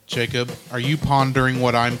Jacob, are you pondering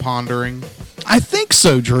what I'm pondering? I think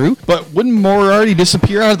so, Drew. But wouldn't more already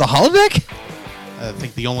disappear out of the holodeck? I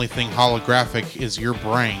think the only thing holographic is your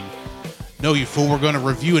brain. No, you fool, we're going to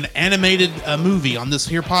review an animated movie on this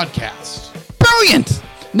here podcast. Brilliant!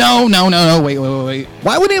 No, wait.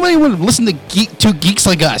 Why would anybody want to listen to two geeks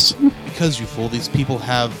like us? Because, you fool, these people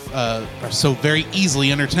are so very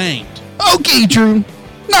easily entertained. Okay, Drew.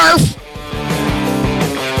 Narf!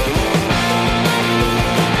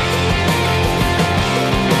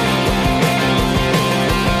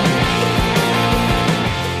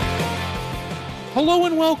 Hello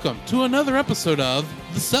and welcome to another episode of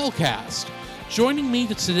The Cellcast. Joining me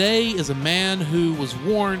today is a man who was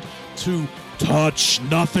warned to touch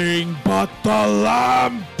nothing but the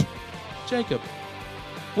lamp. Jacob.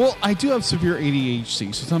 Well, I do have severe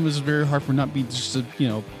ADHD, so sometimes it's very hard for not be just to,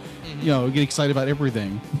 get excited about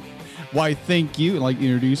everything. Why, thank you, and like to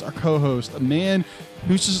introduce our co-host, a man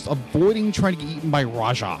who's just avoiding trying to get eaten by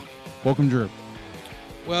Raja. Welcome, Drew.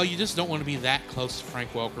 Well, you just don't want to be that close to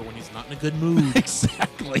Frank Welker when he's not in a good mood.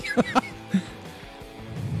 Exactly.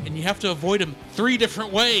 And you have to avoid him 3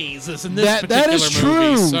 different ways, as in this particular that is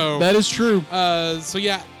movie. True. So, that is true.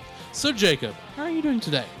 So Jacob, how are you doing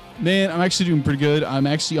today? Man, I'm actually doing pretty good. I'm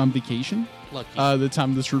actually on vacation. Lucky. The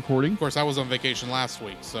time of this recording. Of course, I was on vacation last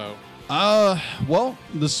week, so. Well,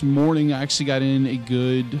 this morning I actually got in a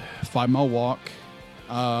good 5-mile walk.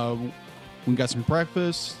 We got some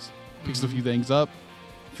breakfast, picked a few things up.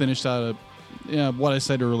 Finished out what I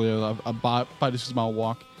said earlier, a 5 to 6 mile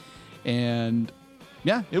walk, and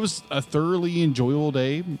it was a thoroughly enjoyable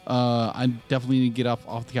day. I definitely need to get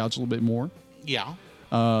off the couch a little bit more. Yeah.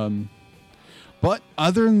 But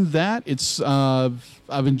other than that, it's I've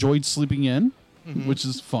enjoyed sleeping in, which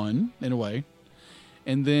is fun in a way.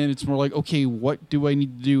 And then it's more like, okay, what do I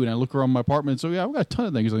need to do? And I look around my apartment. So I've got a ton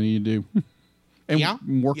of things I need to do. And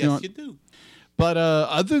I'm working on. Yes, you do. But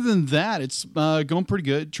other than that, it's going pretty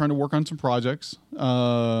good. Trying to work on some projects. Good.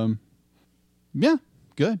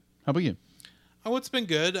 How about you? Oh, it's been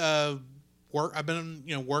good. I've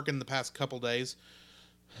been working the past couple days,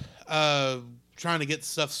 trying to get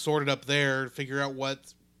stuff sorted up there, figure out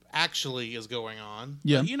what actually is going on.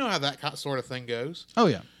 Yeah, you know how that sort of thing goes. Oh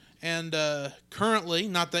yeah. And currently,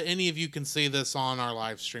 not that any of you can see this on our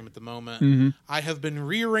live stream at the moment, I have been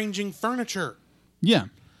rearranging furniture. Yeah.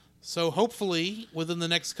 So hopefully, within the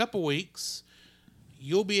next couple weeks,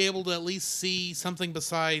 you'll be able to at least see something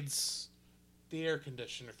besides the air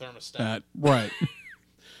conditioner thermostat. Right.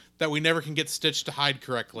 That we never can get stitched to hide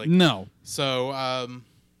correctly. No. So,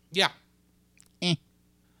 yeah.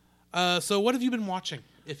 So what have you been watching,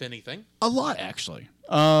 if anything? A lot, actually.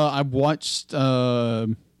 I watched,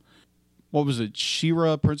 what was it?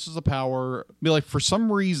 She-Ra, Princess of Power. For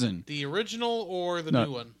some reason. The original or the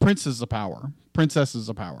new one? Princesses of Power.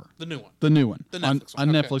 The new one. The new one. The Netflix one.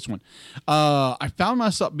 On Netflix one. I found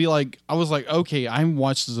myself I was like, okay, I haven't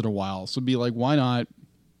watched this in a while. So why not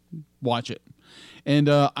watch it? And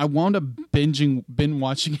I wound up binge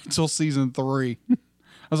watching it until season 3. I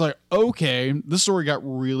was like, okay, this story got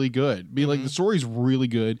really good. The story's really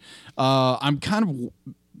good. I'm kind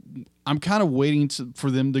of waiting for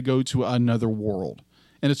them to go to another world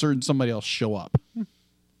and somebody else show up.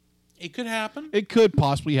 It could happen. It could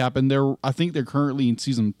possibly happen. I think they're currently in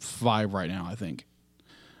season 5 right now, I think.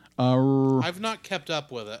 I've not kept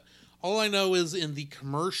up with it. All I know is in the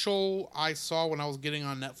commercial I saw when I was getting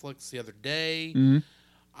on Netflix the other day,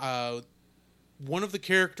 one of the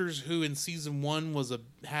characters who in season 1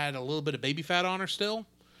 had a little bit of baby fat on her still,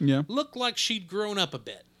 looked like she'd grown up a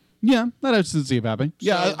bit. Yeah, that I've seen it happen.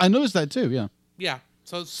 Yeah, I noticed that too, yeah. Yeah,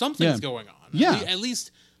 so something's going on. Yeah. At least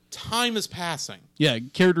time is passing. Yeah,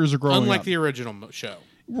 characters are growing up. Unlike the original show.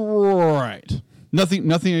 Right.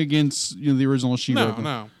 Nothing against the original She-Ra.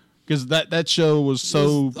 No. Because that show was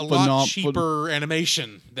so a lot cheaper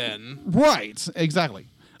animation then. Right, exactly.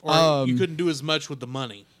 Or you couldn't do as much with the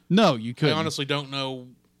money. No, you couldn't. I honestly don't know,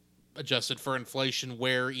 adjusted for inflation,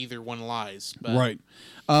 where either one lies. But right.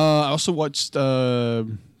 I also watched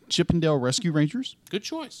Chip and Dale Rescue Rangers. Good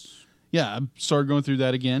choice. Yeah, I started going through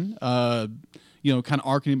that again. Kind of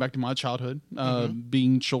arcing back to my childhood,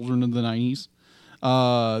 being children of the 90s.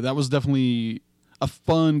 That was definitely a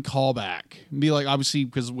fun callback. Obviously,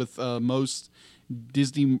 because with most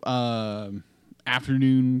Disney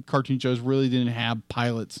afternoon cartoon shows really didn't have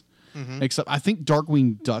pilots. Except I think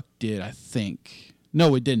Darkwing Duck did, I think.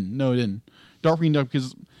 No, it didn't. Darkwing Duck,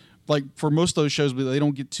 because for most of those shows, they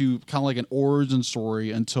don't get to kind of like an origin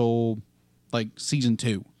story until season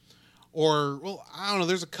 2. Or, well, I don't know.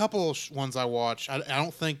 There's a couple ones I watch. I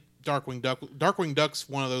don't think Darkwing Duck's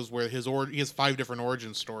one of those where he has 5 different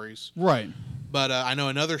origin stories. Right. But I know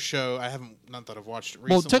another show. I haven't, not that I've watched it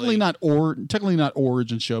recently. Well, technically not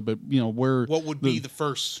origin show, but where what would be the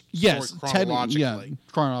first yes, story chronologically?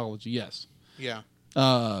 Chronology, yes. Yeah.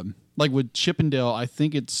 Like with Chippendale, I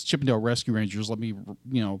think it's Chippendale Rescue Rangers. Let me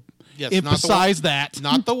Yes, emphasize that.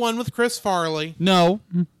 Not the one with Chris Farley. No,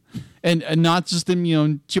 and not just them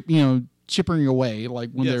chippering away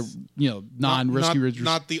like when they're non-Rescue Rangers.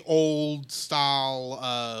 Not the old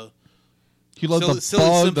style. He loved the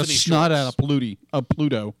bug the snot out of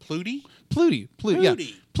Pluto. Pluty? Pluto.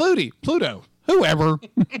 Whoever.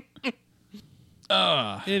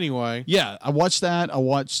 Anyway. Yeah, I watched that. I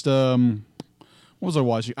watched what was I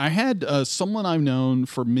watching? I had someone I've known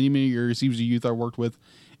for many, many years. He was a youth I worked with.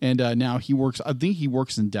 And now I think he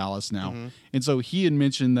works in Dallas now. Mm-hmm. And so he had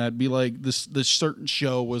mentioned that this certain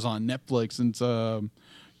show was on Netflix, and it's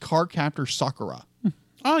Cardcaptor Sakura.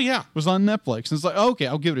 Oh yeah, it was on Netflix. And it's like, okay,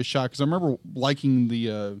 I'll give it a shot because I remember liking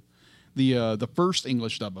the first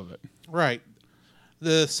English dub of it. Right.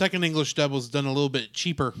 The second English dub was done a little bit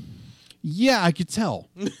cheaper. Yeah, I could tell.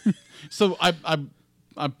 So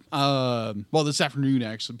well, this afternoon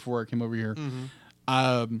actually, before I came over here,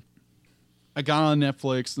 I got on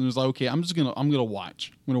Netflix and was like, okay, I'm gonna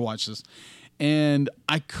watch this, and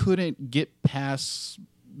I couldn't get past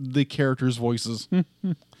the characters' voices.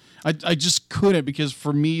 I just couldn't, because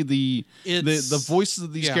for me the voices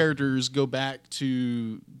of these characters go back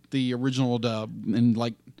to the original dub and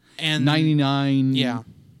 99,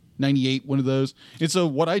 98, one of those. And so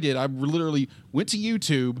what I did, I literally went to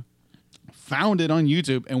YouTube, found it on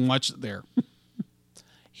YouTube, and watched it there.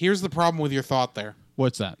 Here's the problem with your thought there.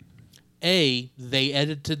 What's that? They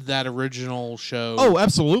edited that original show. Oh,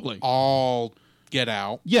 absolutely. All get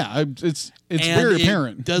out. Yeah, it's very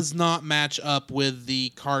apparent. It does not match up with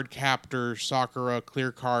the Cardcaptor Sakura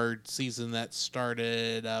Clear Card season that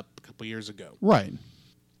started up a couple years ago. Right.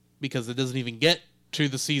 Because it doesn't even get to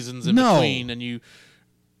the seasons in between, and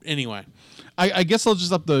anyway. I guess I'll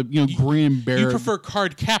just up the Green Bear. You prefer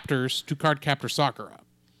Cardcaptors to Cardcaptor Sakura.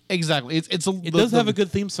 Exactly. It does have a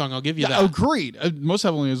good theme song. I'll give you that. Agreed. Most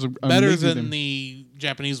heavily is better than the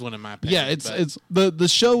Japanese one in my opinion. Yeah, it's the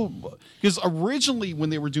show, because originally when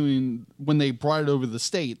they brought it over to the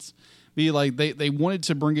States, they wanted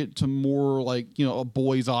to bring it to more a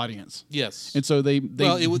boys audience. Yes. And so they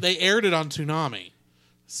aired it on Toonami.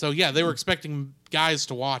 So yeah, they were expecting guys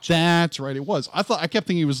to watch it. That's right. It was. I kept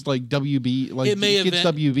thinking it was like WB, it may have been,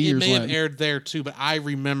 WB. It may have aired there too, but I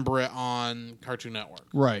remember it on Cartoon Network.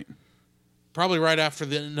 Right. Probably right after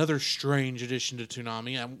another strange addition to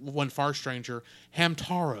Toonami, one far stranger,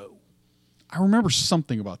 Hamtaro. I remember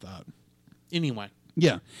something about that. Anyway.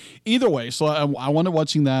 Yeah. Either way, so I wanted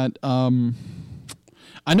watching that.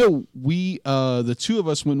 I know we, the two of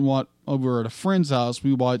us went and watched over at a friend's house.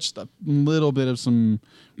 We watched a little bit of some.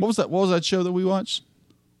 What was that show that we watched?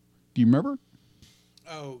 Do you remember?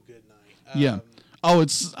 Oh, good night. Yeah.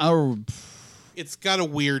 It's our. It's got a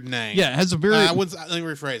weird name. Yeah, it has a very. Let me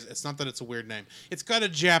rephrase. It's not that it's a weird name. It's got a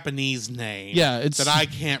Japanese name. Yeah, it's that I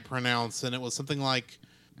can't pronounce, and it was something like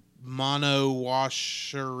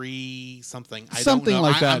Monowashiri something. I don't know.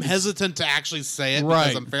 Like that. I'm hesitant to actually say it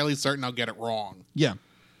because I'm fairly certain I'll get it wrong. Yeah.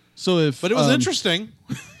 But it was interesting.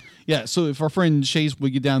 Yeah. So if our friend Chase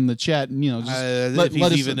would get down in the chat and just if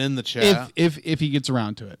he's even in the chat, if he gets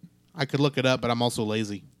around to it, I could look it up, but I'm also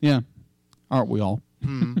lazy. Yeah. Aren't we all?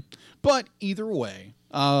 But either way,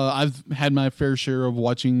 I've had my fair share of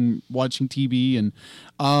watching TV, and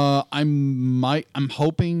I'm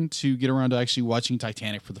hoping to get around to actually watching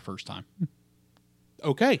Titanic for the first time.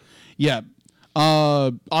 Okay. Yeah.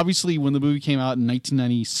 Obviously, when the movie came out in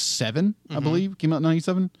 1997, I believe, came out in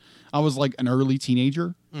 97, I was like an early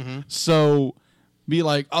teenager. So be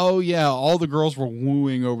like, oh yeah, all the girls were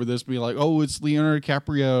wooing over this. Be like, oh, it's Leonardo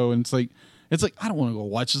DiCaprio, and it's like I don't want to go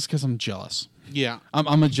watch this because I'm jealous. Yeah,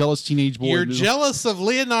 I'm a jealous teenage boy. You're jealous of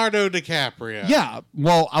Leonardo DiCaprio. Yeah,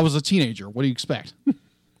 well, I was a teenager. What do you expect?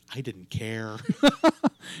 I didn't care.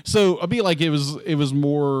 So I'd be like, it was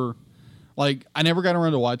more like I never got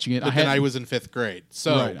around to watching it. But I was in 5th grade,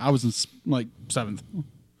 so right, I was in like 7th,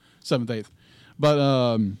 8th,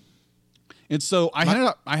 but and so I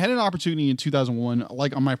had an opportunity in 2001,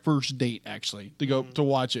 like on my first date actually, to go to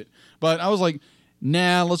watch it, but I was like,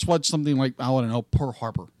 nah, let's watch something like, I don't know, Pearl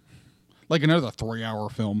Harbor. Like another 3-hour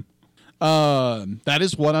film. That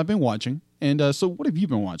is what I've been watching. And so what have you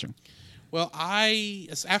been watching? Well,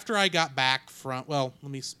 after I got back from, let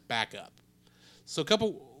me back up. So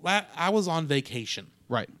I was on vacation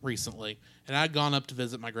recently, and I'd gone up to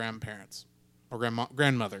visit my grandparents or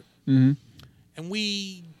grandmother. And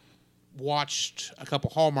we watched a couple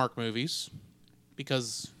Hallmark movies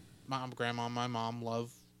because my grandma and my mom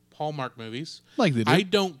love Hallmark movies. Like they do. I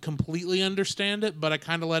don't completely understand it, but I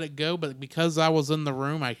kind of let it go. But because I was in the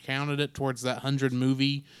room, I counted it towards that 100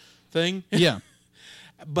 movie thing. Yeah.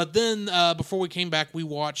 But then before we came back, we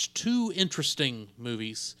watched 2 interesting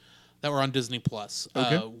movies that were on Disney Plus.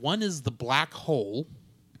 Okay. One is The Black Hole.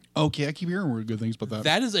 Okay, I keep hearing really good things about that.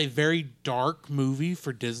 That is a very dark movie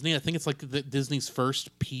for Disney. I think it's like Disney's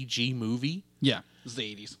first PG movie. Yeah, it's the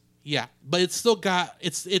 80s. Yeah, but it's still got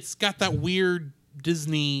it's got that weird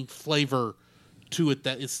Disney flavor to it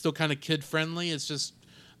that it's still kind of kid friendly. It's just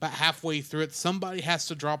about halfway through it, somebody has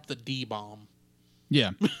to drop the D bomb.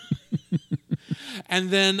 Yeah. And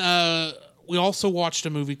then we also watched a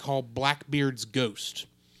movie called Blackbeard's Ghost.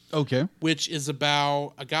 Okay. Which is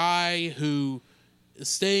about a guy who is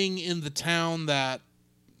staying in the town that,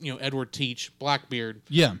 Edward Teach, Blackbeard,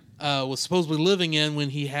 Yeah. Was supposedly living in when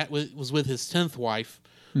he was with his 10th wife,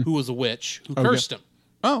 who was a witch, who cursed him.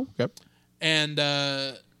 Oh, okay. And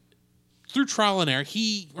through trial and error,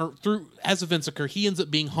 as events occur, he ends up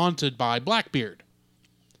being haunted by Blackbeard.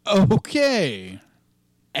 Okay.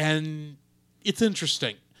 And it's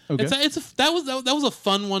interesting. Okay. That was a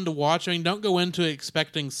fun one to watch. I mean, don't go into it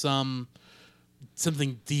expecting something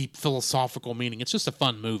deep philosophical meaning. It's just a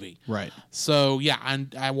fun movie. Right. So yeah,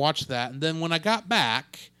 I watched that, and then when I got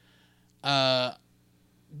back,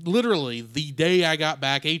 literally the day I got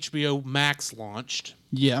back, HBO Max launched.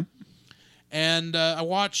 Yeah. And I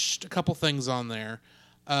watched a couple things on there.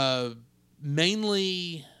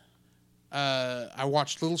 Mainly, I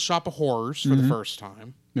watched Little Shop of Horrors for the first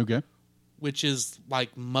time. Okay. Which is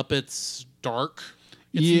like Muppets Dark.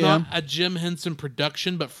 It's not a Jim Henson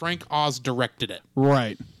production, but Frank Oz directed it.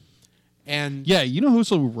 Right. And yeah, you know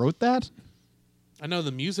who wrote that? I know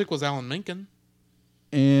the music was Alan Menken.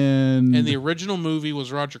 And the original movie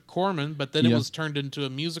was Roger Corman, but then it was turned into a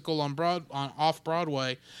musical on off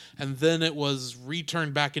Broadway, and then it was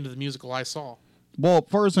returned back into the musical I Saw. Well, as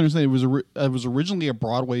far as I understand, it was originally a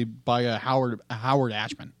Broadway by Howard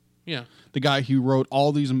Ashman. Yeah. The guy who wrote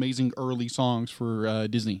all these amazing early songs for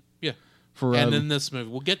Disney. Yeah. And in this movie,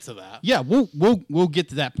 we'll get to that. Yeah, we'll get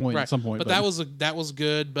to that point at some point. But that was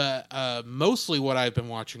good. But mostly what I've been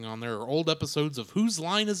watching on there are old episodes of Whose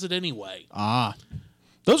Line Is It Anyway?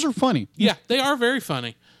 Those are funny. Yeah, they are very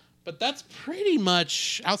funny. But that's pretty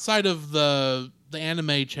much outside of the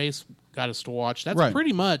anime Chase got us to watch. That's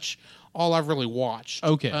pretty much all I've really watched.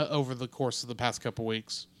 Okay. Over the course of the past couple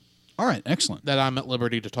weeks. All right, excellent. That I'm at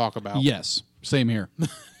liberty to talk about. Yes, same here.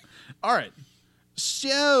 All right.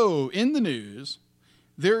 So, in the news,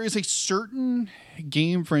 there is a certain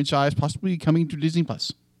game franchise possibly coming to Disney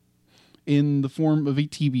Plus in the form of a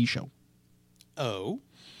TV show. Oh?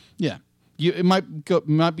 Yeah. It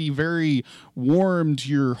might be very warm to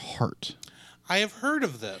your heart. I have heard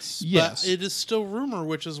of this. Yes. But it is still rumor,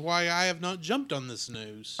 which is why I have not jumped on this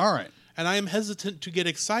news. All right. And I am hesitant to get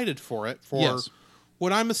excited for it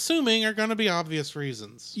what I'm assuming are going to be obvious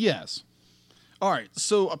reasons. Yes. All right.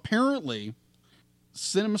 So apparently,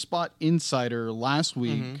 CinemaSpot Insider last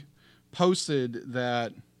week posted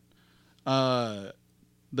that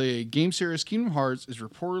the game series Kingdom Hearts is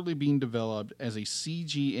reportedly being developed as a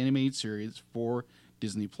CG animated series for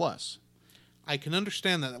Disney Plus. I can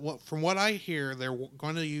understand that. From what I hear, they're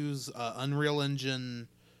going to use Unreal Engine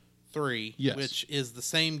 3, which is the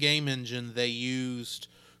same game engine they used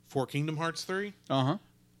for Kingdom Hearts 3. Uh-huh.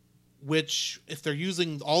 Which, if they're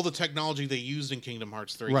using all the technology they used in Kingdom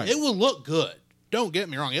Hearts 3, right. It will look good. Don't get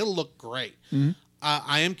me wrong. It'll look great. Mm-hmm.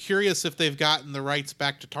 I am curious if they've gotten the rights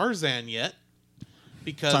back to Tarzan yet.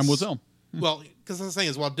 Because time will tell. Well, because the thing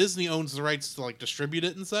is, while Disney owns the rights to distribute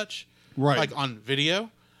it and such, right, like on video,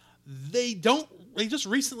 they don't. They just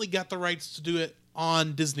recently got the rights to do it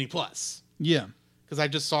on Disney Plus. Yeah. Because I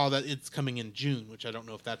just saw that it's coming in June, which I don't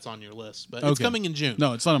know if that's on your list, but it's coming in June.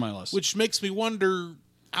 No, it's not on my list. Which makes me wonder,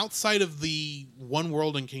 outside of the One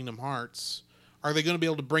World in Kingdom Hearts, are they going to be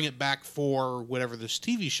able to bring it back for whatever this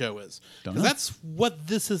TV show is? Because that's what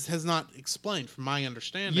this has not explained, from my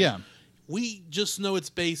understanding. Yeah. We just know it's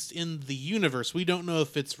based in the universe. We don't know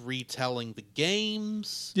if it's retelling the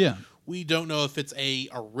games. Yeah. We don't know if it's a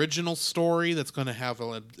original story that's going to have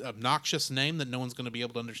an obnoxious name that no one's going to be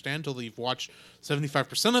able to understand until they've watched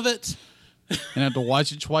 75% of it. And have to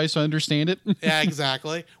watch it twice to understand it. Yeah,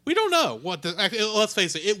 exactly. We don't know let's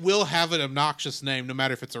face it, it will have an obnoxious name no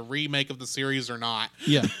matter if it's a remake of the series or not.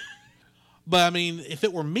 Yeah. But I mean, if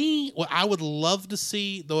it were me, what I would love to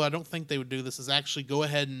see, though I don't think they would do this, is actually go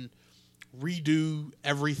ahead and redo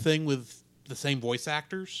everything with the same voice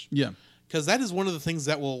actors. Yeah. Because that is one of the things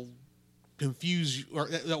that will confuse you, or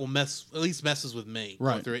that will messes with me.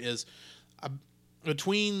 Right. Through it is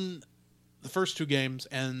between the first two games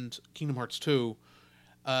and Kingdom Hearts 2,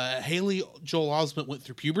 Haley Joel Osment went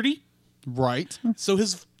through puberty, Right. so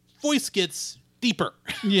his voice gets deeper,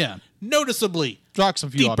 Yeah. noticeably Drops a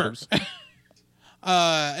few deeper. octaves.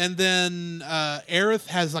 And then Aerith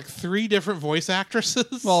has like 3 different voice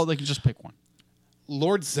actresses. Well, they can just pick one.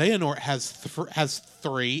 Lord Xehanort has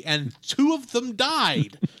 3, and 2 of them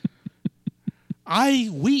died. I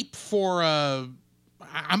weep for.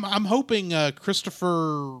 I'm hoping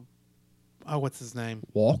Christopher. Oh, what's his name?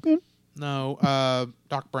 Walken? No,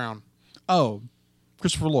 Doc Brown. Oh,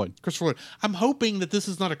 Christopher Lloyd. Christopher Lloyd. I'm hoping that this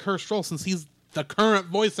is not a cursed role since he's the current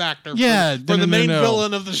voice actor Yeah, for the main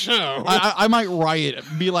villain of the show. I might riot.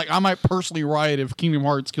 I might personally riot if Kingdom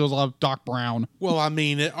Hearts kills off Doc Brown. Well, I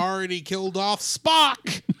mean, it already killed off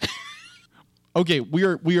Spock. Okay,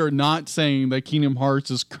 we are not saying that Kingdom Hearts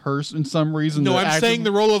is cursed in some reason. No, I'm saying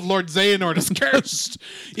the role of Lord Xehanort is cursed.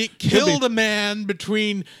 It killed a man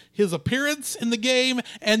between his appearance in the game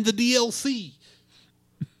and the DLC.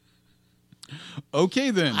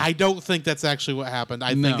 Okay, then. I don't think that's actually what happened.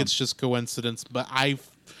 I think it's just coincidence, but I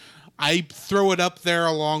throw it up there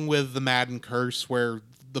along with the Madden curse, where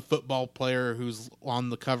the football player who's on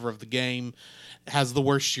the cover of the game has the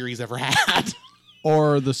worst year he's ever had.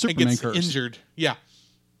 Or the Superman gets curse. Injured. Yeah.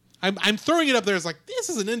 I'm throwing it up there as like, this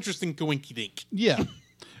is an interesting coinky dink. Yeah.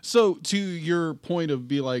 So to your point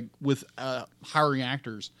of with hiring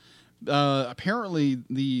actors, apparently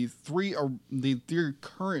the three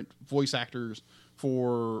current voice actors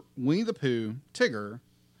for Winnie the Pooh, Tigger,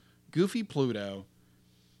 Goofy Pluto,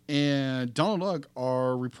 and Donald Duck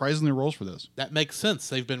are reprising their roles for this. That makes sense.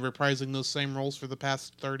 They've been reprising those same roles for the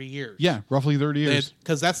past 30 years. Yeah, roughly 30 years.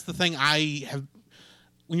 Because that's the thing I have.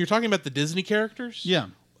 When you're talking about the Disney characters, Yeah.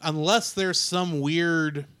 unless there's some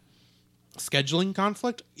weird scheduling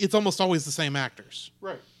conflict, it's almost always the same actors.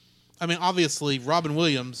 Right. I mean, obviously, Robin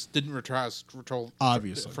Williams didn't reprise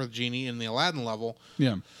Obviously. for the genie in the Aladdin level,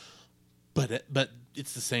 Yeah. but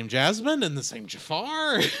it's the same Jasmine and the same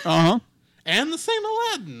Jafar Uh-huh. and the same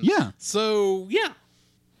Aladdin. Yeah. So yeah,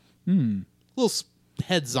 little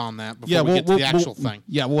heads on that before we get to the actual thing.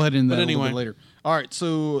 Yeah, we'll head into that a little anyway. bit later. All right,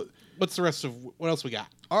 so What's the rest of what else we got?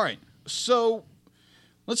 all right, so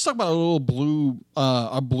let's talk about a little blue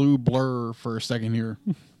blur for a second here.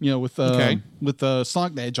 With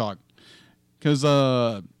Sonic the Hedgehog, because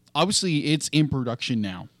obviously it's in production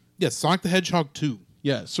now. Yes, Sonic the Hedgehog 2.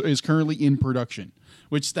 Yeah, so it's currently in production,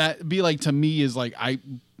 which that be like to me is like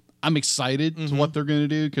I'm excited to what they're going to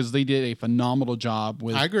do because they did a phenomenal job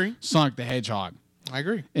with I agree. Sonic the Hedgehog. I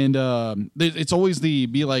agree. And it's always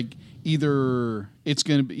either it's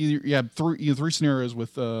going to be you have three scenarios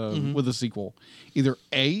with a sequel. Either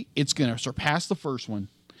A, it's going to surpass the first one.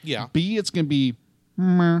 Yeah. B, it's going to be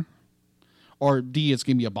meh, or D, it's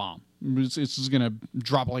going to be a bomb. It's just going to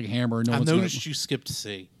drop like a hammer. I noticed you skipped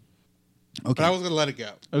C. Okay. But I was going to let it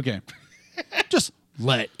go. Okay. Just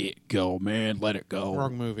let it go, man. Let it go.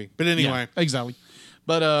 Wrong movie. But anyway. Yeah, exactly.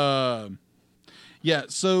 But yeah,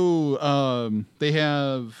 so they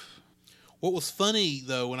have What was funny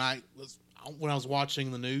though when I was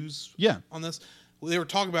watching the news on this, they were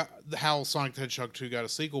talking about how Sonic the Hedgehog 2 got a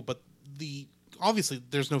sequel, but obviously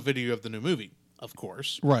there's no video of the new movie, of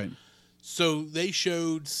course. right. So they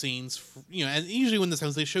showed scenes, and usually when this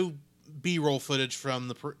happens, they show B-roll footage from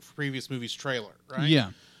the previous movie's trailer, right?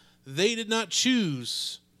 Yeah. They did not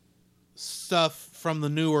choose stuff from the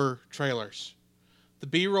newer trailers. The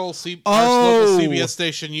B-roll our local CBS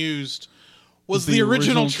station used was the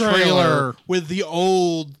original trailer with the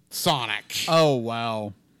old Sonic. Oh,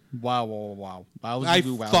 wow. Wow. I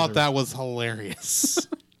thought that was hilarious.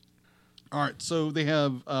 All right, so they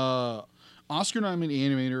have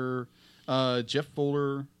Oscar-nominated animator Jeff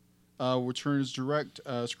Fuller returns direct.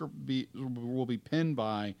 Script will be penned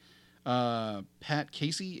by Pat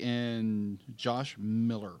Casey and Josh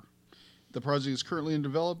Miller. The project is currently in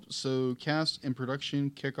development, so cast and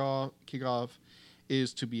production kickoff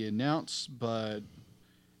is to be announced. But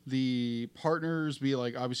the partners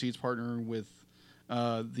obviously it's partnering with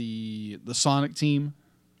the Sonic team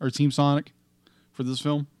or Team Sonic for this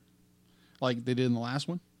film, like they did in the last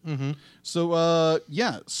one. Mm-hmm. So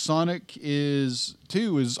Sonic 2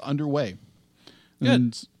 is underway. Good.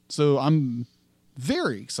 And so I'm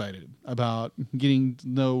very excited about getting to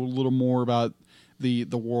know a little more about the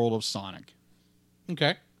world of Sonic.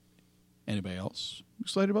 Okay. Anybody else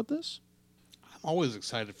excited about this? I'm always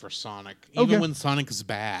excited for Sonic, even when Sonic is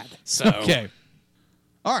bad. So Okay.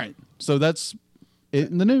 All right. So that's it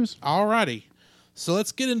in the news. Alrighty. So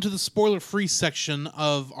let's get into the spoiler-free section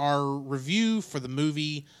of our review for the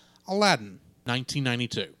movie Aladdin,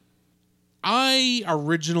 1992. I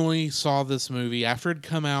originally saw this movie after it had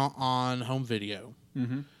come out on home video.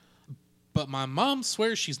 Mm-hmm. but my mom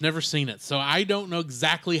swears she's never seen it, so I don't know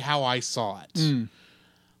exactly how I saw it.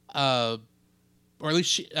 Or at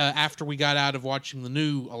least after we got out of watching the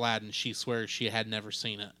new Aladdin, she swears she had never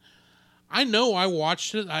seen it. I know I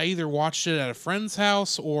watched it. I either watched it at a friend's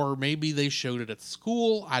house or maybe they showed it at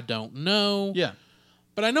school. I don't know. Yeah.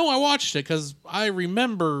 But I know I watched it because I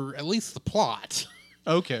remember at least the plot.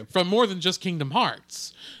 Okay. From more than just Kingdom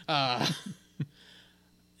Hearts. And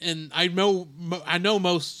I know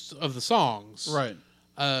most of the songs. Right.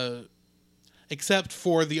 Except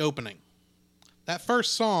for the opening. That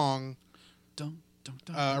first song,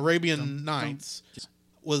 Arabian Nights,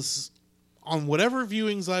 was on whatever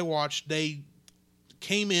viewings I watched, they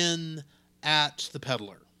came in at the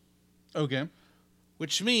Peddler. Okay.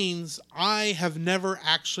 Which means I have never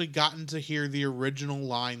actually gotten to hear the original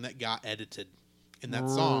line that got edited in that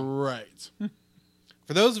song. Right.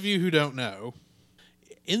 For those of you who don't know,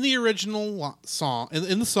 in the original song,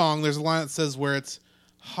 in the song, there's a line that says where it's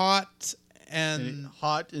hot and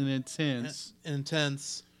intense.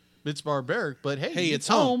 Intense. It's barbaric, but hey, it's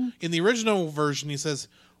home. In the original version, he says,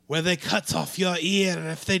 where they cut off your ear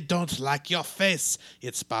if they don't like your face.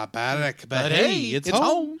 It's barbaric, but hey, it's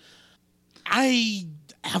home. I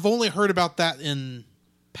have only heard about that in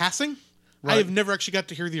passing. Right. I have never actually got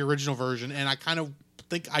to hear the original version, and I kind of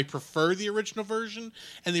think I prefer the original version.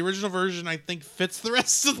 And the original version, I think, fits the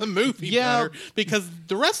rest of the movie better, because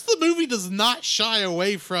the rest of the movie does not shy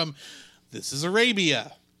away from, this is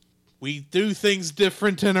Arabia. We do things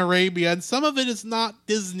different in Arabia, and some of it is not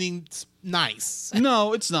Disney nice.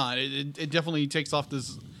 No, it's not. It definitely takes off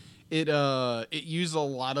this. It used a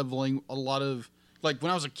lot of like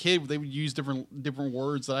when I was a kid, they would use different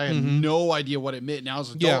words that I had no idea what it meant. Now as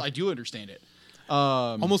an adult, I do understand it.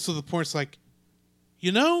 Almost to the point, it's like,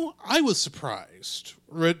 I was surprised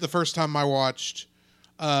the first time I watched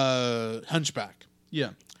Hunchback. Yeah,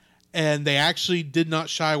 and they actually did not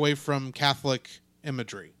shy away from Catholic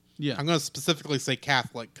imagery. Yeah, I'm going to specifically say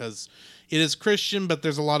Catholic because it is Christian, but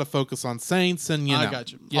there's a lot of focus on saints and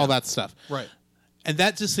all that stuff. Right. And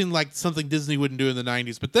that just seemed like something Disney wouldn't do in the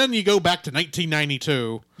 90s. But then you go back to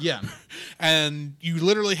 1992. Yeah. And you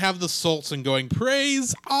literally have the Sultan going,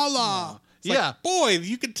 praise Allah. Like, boy,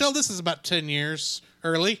 you can tell this is about 10 years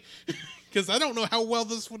early. Because I don't know how well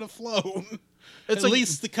this would have flown. It's at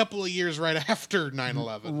least a couple of years right after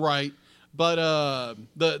 9/11. Right. But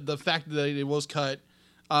the fact that it was cut,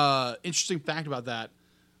 interesting fact about that.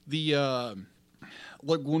 The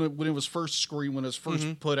like when it was first screened, when it was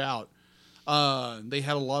first put out, they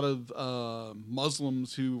had a lot of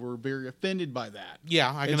Muslims who were very offended by that.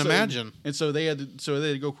 Yeah, I can imagine. And so they had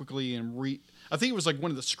to go quickly and I think it was like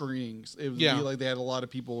one of the screenings. It was like they had a lot of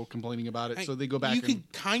people complaining about it, so they go back. You can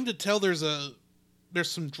kind of tell there's a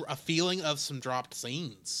feeling of some dropped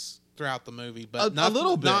scenes throughout the movie, but a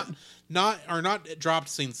little bit, not dropped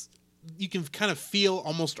scenes. You can kind of feel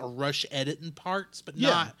almost a rush edit in parts, but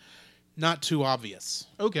not too obvious.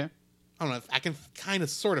 Okay, I don't know. I can kind of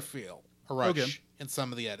sort of feel a rush in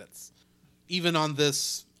some of the edits, even on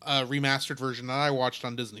this remastered version that I watched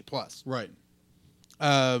on Disney Plus. Right.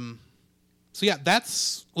 So yeah,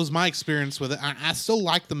 was my experience with it. I still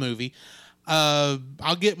like the movie.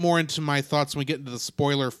 I'll get more into my thoughts when we get into the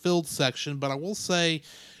spoiler-filled section, but I will say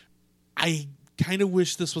I kind of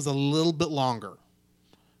wish this was a little bit longer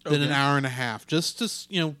than an hour and a half, just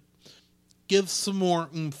to give some more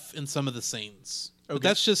oomph in some of the scenes. Okay. But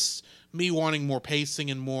that's just me wanting more pacing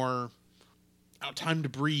and more time to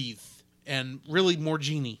breathe, and really more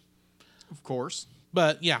Genie, of course.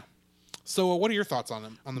 But yeah. So, what are your thoughts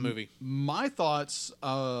on the movie? My thoughts,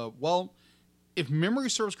 well, if memory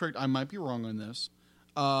serves correct, I might be wrong on this,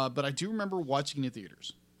 but I do remember watching it in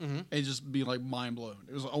theaters and just being like mind blown.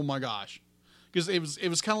 It was oh my gosh, because it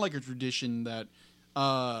was kind of like a tradition that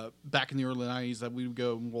back in the early 90s that we would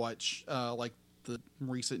go and watch like the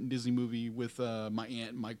recent Disney movie with my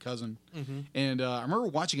aunt and my cousin, and I remember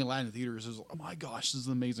watching Aladdin in theaters. It was like, oh my gosh, this is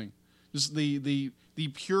amazing. Just the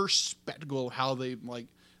pure spectacle of how they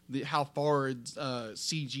how far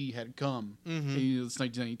CG had come. It's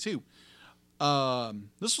 1992.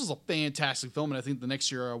 This was a fantastic film, and I think the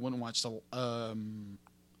next year I went and watched The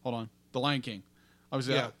Lion King. I was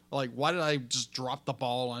like, why did I just drop the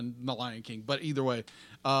ball on The Lion King? But either way,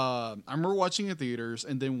 I remember watching it in theaters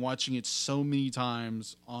and then watching it so many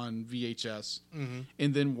times on VHS,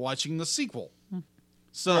 and then watching the sequel.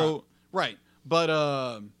 So right,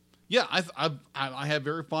 but yeah, I have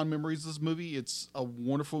very fond memories of this movie. It's a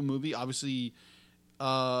wonderful movie. Obviously,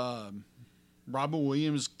 Robin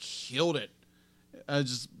Williams killed it.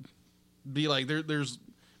 Just be like there's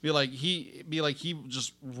He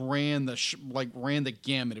just ran ran the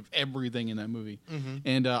gamut of everything in that movie,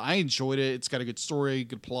 and I enjoyed it. It's got a good story,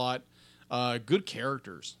 good plot, good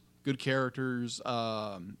characters,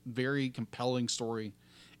 very compelling story,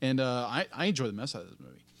 and I enjoy the mess out of this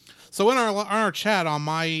movie. So in our chat on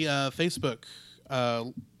my Facebook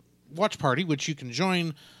watch party, which you can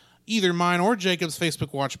join either mine or Jacob's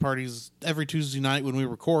Facebook watch parties every Tuesday night when we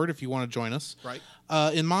record, if you want to join us. Right.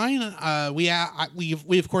 In mine, we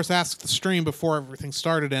of course asked the stream before everything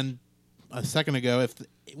started and a second ago if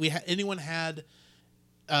anyone had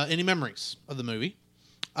any memories of the movie.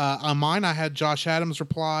 On mine, I had Josh Adams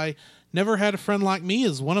reply, "Never Had a Friend Like Me"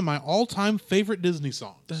 is one of my all-time favorite Disney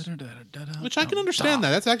songs. Which I can understand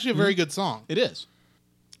that. That's actually a very good song. It is.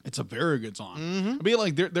 It's a very good song. I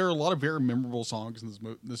mean, there are a lot of very memorable songs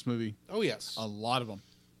in this movie. Oh, yes. A lot of them.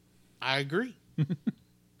 I agree.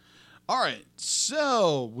 All right,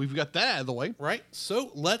 so we've got that out of the way. Right.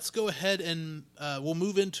 So let's go ahead and we'll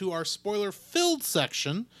move into our spoiler-filled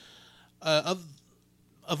section of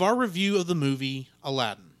our review of the movie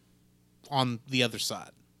Aladdin on the other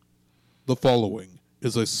side. The following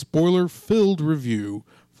is a spoiler-filled review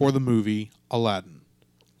for the movie Aladdin.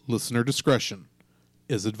 Listener discretion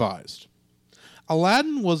is advised.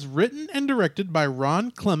 Aladdin was written and directed by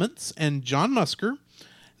Ron Clements and John Musker.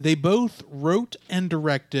 They both wrote and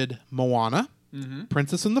directed Moana,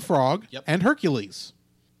 Princess and the Frog, and Hercules.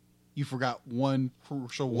 You forgot one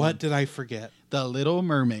crucial one. What did I forget? The Little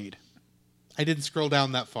Mermaid. I didn't scroll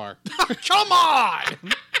down that far. Come on!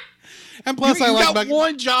 And plus, you got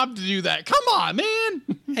one job to do that. Come on, man!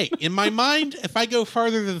 Hey, in my mind, if I go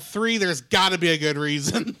farther than 3, there's got to be a good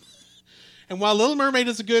reason. And while Little Mermaid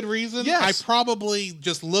is a good reason, I probably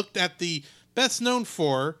just looked at the best known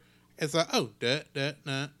for as I don't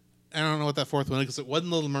know what that fourth one is because it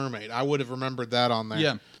wasn't Little Mermaid. I would have remembered that on there.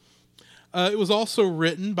 Yeah. It was also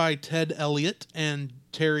written by Ted Elliott and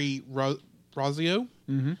Terry Rossio,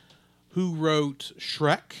 who wrote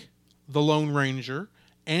Shrek, The Lone Ranger,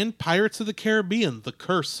 and Pirates of the Caribbean, The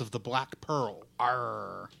Curse of the Black Pearl.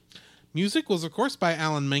 Arr. Music was, of course, by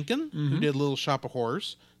Alan Menken, who did Little Shop of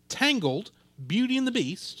Horrors, Tangled, Beauty and the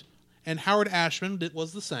Beast, and Howard Ashman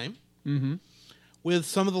was the same. With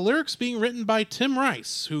some of the lyrics being written by Tim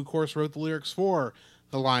Rice, who, of course, wrote the lyrics for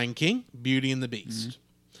The Lion King, Beauty and the Beast.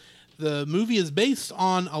 The movie is based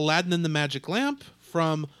on Aladdin and the Magic Lamp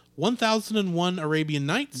from 1001 Arabian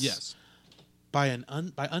Nights. Yes. By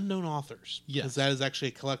unknown authors. Yes. Because that is actually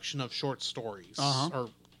a collection of short stories or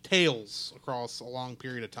tales across a long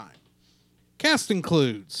period of time. Cast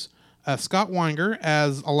includes Scott Weinger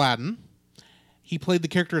as Aladdin. He played the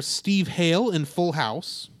character of Steve Hale in Full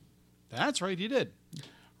House. That's right, he did.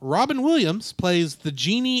 Robin Williams plays the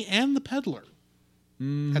genie and the peddler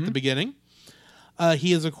at the beginning.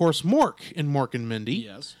 He is, of course, Mork in Mork and Mindy.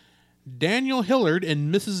 Yes. Daniel Hillard in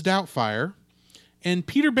Mrs. Doubtfire. And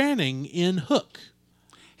Peter Banning in Hook.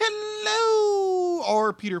 Hello!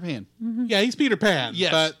 Or Peter Pan. Yeah, he's Peter Pan.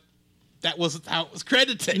 Yes. But that wasn't how it was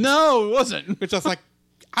credited. No, it wasn't. Which I was like,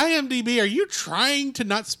 IMDb, are you trying to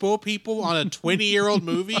not spoil people on a 20-year-old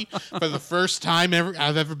movie for the first time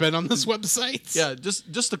I've ever been on this website? Yeah,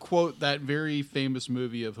 just to quote that very famous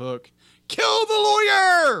movie of Hook, kill the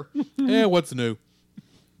lawyer! Yeah, what's new?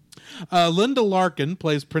 Linda Larkin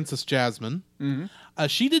plays Princess Jasmine.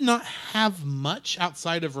 She did not have much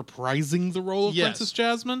outside of reprising the role of Princess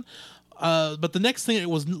Jasmine. But the next thing it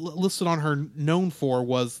was listed on her known for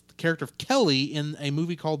was the character of Kelly in a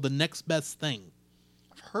movie called The Next Best Thing.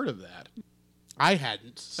 Heard of that. I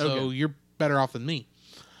hadn't, so you're better off than me.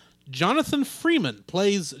 Jonathan Freeman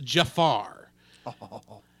plays Jafar.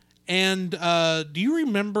 And do you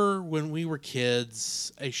remember when we were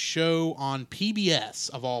kids, a show on PBS,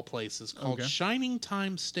 of all places, called Shining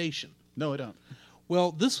Time Station? No, I don't.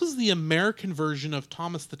 Well, this was the American version of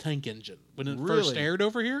Thomas the Tank Engine when it first aired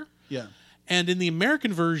over here. Yeah. And in the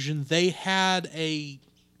American version, they had a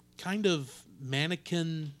kind of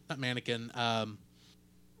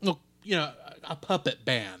a puppet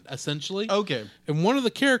band, essentially. Okay. And one of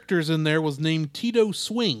the characters in there was named Tito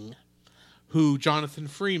Swing, who Jonathan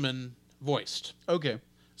Freeman voiced. Okay.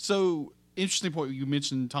 So, interesting point. You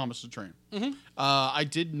mentioned Thomas the Train. I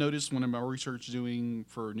did notice when in my research doing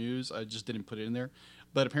for news, I just didn't put it in there.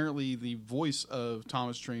 But apparently the voice of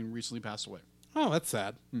Thomas Train recently passed away. Oh, that's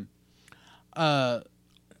sad.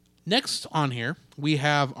 Next on here, we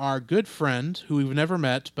have our good friend, who we've never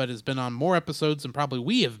met, but has been on more episodes than probably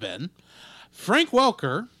we have been, Frank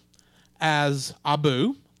Welker as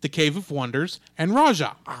Abu, the Cave of Wonders, and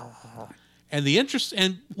Raja. And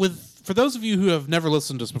for those of you who have never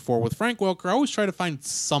listened to us before, with Frank Welker, I always try to find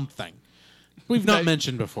something we've not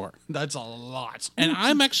mentioned before. That's a lot. And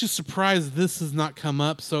I'm actually surprised this has not come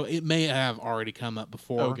up, so it may have already come up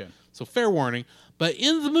before. Okay. So fair warning. But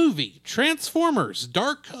in the movie, Transformers,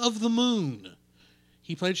 Dark of the Moon,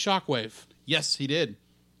 he played Shockwave. Yes, he did.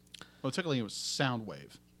 Well, technically it was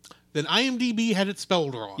Soundwave. Then IMDb had it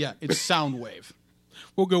spelled wrong. Yeah, it's Soundwave.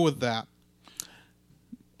 We'll go with that.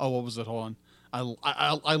 Oh, what was it? Hold on.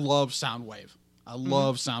 I love Soundwave. I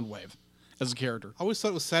love Soundwave as a character. I always thought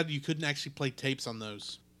it was sad you couldn't actually play tapes on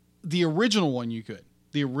those. The original one you could.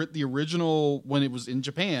 The original, when it was in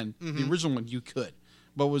Japan, the original one you could.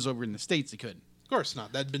 But was over in the States, you couldn't. Of course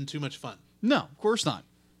not. That'd been too much fun. No, of course not.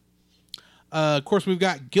 Of course, we've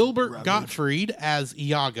got Gilbert Gottfried as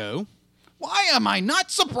Iago. Why am I not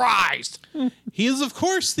surprised? He is, of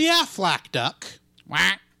course, the Aflac duck.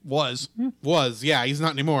 Was. Was, yeah, he's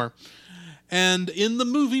not anymore. And in the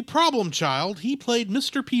movie Problem Child, he played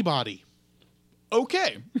Mr. Peabody.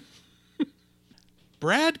 Okay.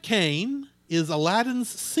 Brad Kane is Aladdin's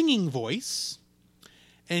singing voice,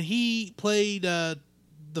 and he played the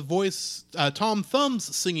voice, Tom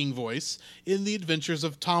Thumb's singing voice in The Adventures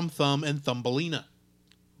of Tom Thumb and Thumbelina.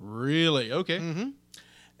 Really? Okay.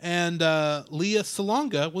 And Leah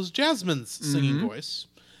Salonga was Jasmine's singing voice.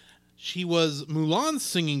 She was Mulan's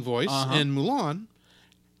singing voice in Mulan.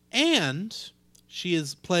 And she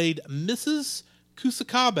has played Mrs.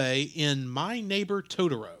 Kusakabe in My Neighbor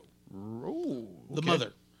Totoro. Oh, okay. The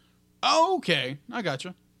mother. Oh, okay. I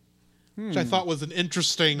gotcha. Which I thought was an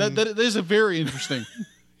interesting... That is a very interesting.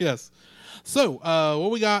 Yes. So,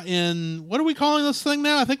 what we got in... What are we calling this thing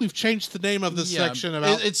now? I think we've changed the name of this section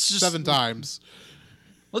about it's just 7 times.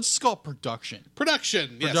 Let's just call it production.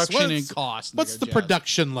 Production, yes. Production and cost. What's the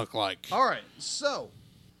production look like? All right. So,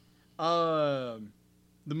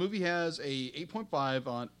 the movie has a 8.5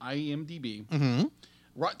 on IMDb.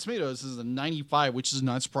 Rotten Tomatoes is a 95, which is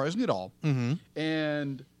not surprising at all.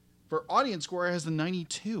 And for audience score, it has a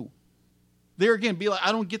 92. There again, be like,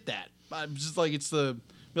 I don't get that. I'm just like, it's the...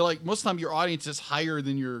 But like most of the time, your audience is higher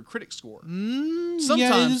than your critic score.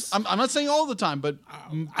 Sometimes, I'm not saying all the time, but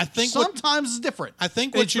I think sometimes it's different. I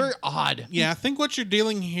think it's very odd. Yeah, I think what you're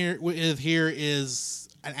dealing with here is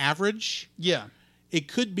an average. Yeah, it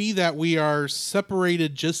could be that we are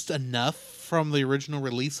separated just enough from the original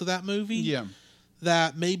release of that movie. Yeah,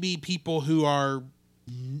 that maybe people who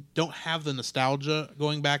don't have the nostalgia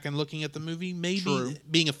going back and looking at the movie, maybe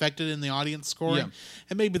being affected in the audience scoring,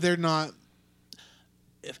 and maybe they're not.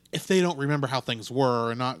 If they don't remember how things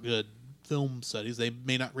were or not good film studies, they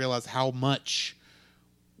may not realize how much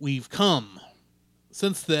we've come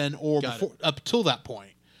since then or up till that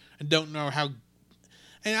point, and don't know how.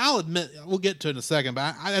 And I'll admit, we'll get to it in a second,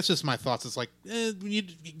 but that's just my thoughts. It's like you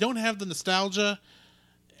don't have the nostalgia,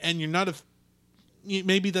 and you're not.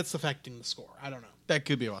 Maybe that's affecting the score. I don't know. That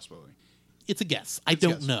could be a possibility. It's a guess. I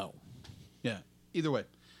don't know. Yeah. Either way,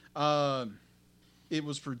 it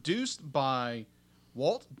was produced by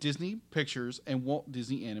Walt Disney Pictures and Walt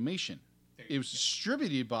Disney Animation. It was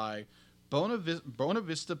distributed by Buena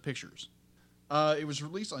Vista Pictures. It was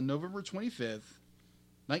released on November 25th,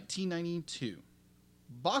 1992.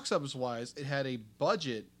 Box office wise, it had a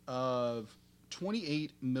budget of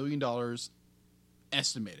 $28 million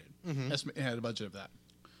estimated. It had a budget of that.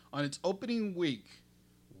 On its opening week,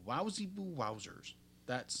 wowsy boo wowzers.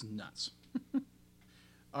 That's nuts.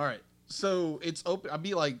 All right. So it's open. I'd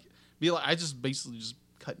be like, I just basically just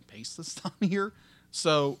cut and paste this on here.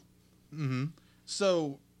 So,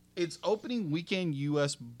 so its opening weekend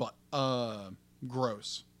U.S.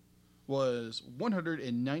 gross was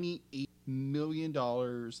 $198 million,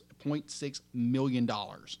 $0.6 million.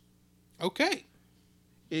 Okay.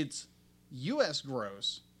 Its U.S.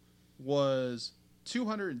 gross was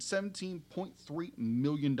 $217.3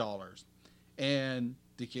 million. And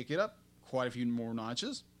to kick it up quite a few more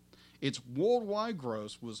notches, its worldwide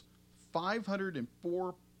gross was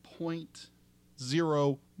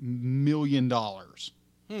 $504.0 million.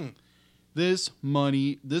 This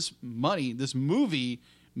movie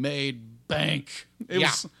made bank. It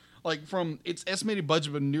was like from its estimated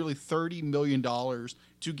budget of nearly $30 million to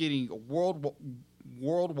getting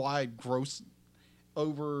worldwide gross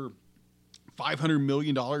over $500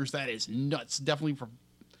 million. That is nuts. Definitely from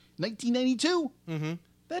 1992.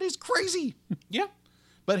 That is crazy. Yeah.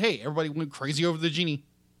 But hey, everybody went crazy over the genie.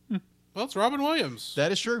 Well, it's Robin Williams.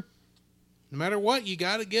 That is true. No matter what, you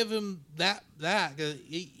got to give him that.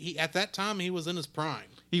 He at that time, he was in his prime.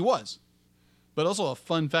 He was. But also a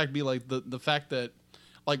fun fact be like the fact that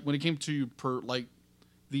like when it came to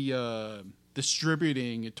the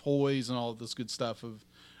distributing toys and all of this good stuff of,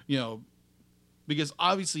 because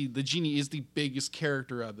obviously the genie is the biggest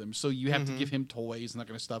character of them. So you have to give him toys and that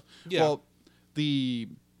kind of stuff. Yeah. Well,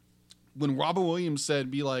 when Robin Williams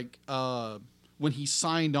said, be like, when he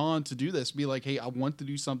signed on to do this, be like, hey, I want to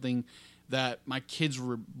do something that my kids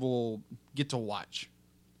will get to watch.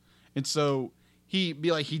 And so he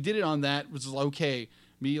did it on that, which is okay.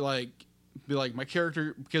 Be like my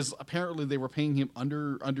character, because apparently they were paying him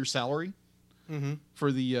under salary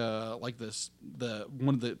for the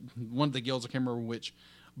one of the guilds. I can't remember which,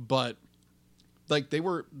 but like they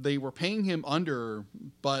were paying him under,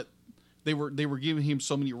 but they were giving him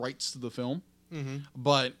so many rights to the film.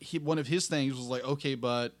 But one of his things was like, okay,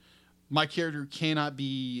 but my character cannot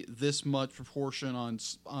be this much proportion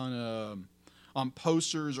on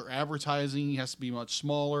posters or advertising. He has to be much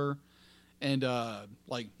smaller, and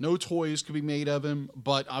like no toys could be made of him.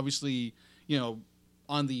 But obviously,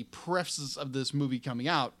 on the preface of this movie coming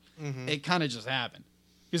out, it kind of just happened,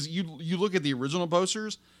 because you look at the original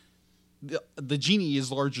posters. The genie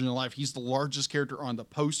is larger than life. He's the largest character on the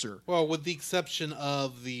poster. Well, with the exception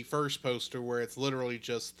of the first poster where it's literally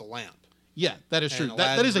just the lamp. Yeah, that is true.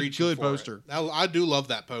 That is a good poster. I do love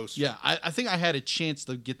that poster. Yeah, I think I had a chance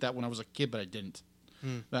to get that when I was a kid, but I didn't.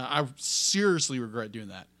 I seriously regret doing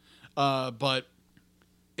that. But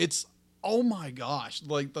it's, oh my gosh,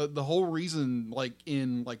 like the whole reason, like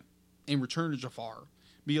in Return to Jafar,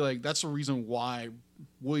 be like, that's the reason why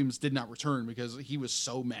Williams did not return, because he was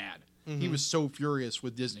so mad. He was so furious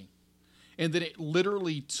with Disney. And then it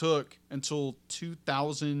literally took until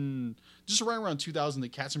 2000, just right around 2000,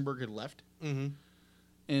 that Katzenberg had left. And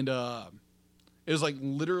it was like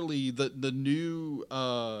literally the new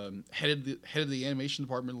head of the animation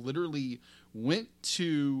department literally went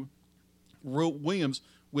to Williams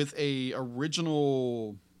with a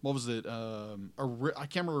original, what was it? I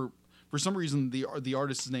can't remember. For some reason, the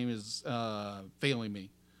artist's name is failing me.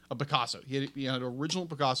 A Picasso. He had an original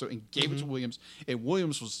Picasso and gave it to Williams, and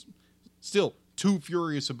Williams was still too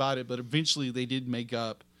furious about it, but eventually they did make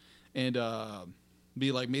up and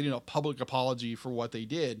made a public apology for what they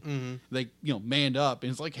did. They manned up,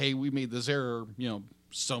 and it's like, hey, we made this error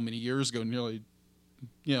so many years ago, nearly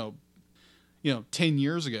 10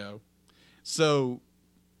 years ago. So,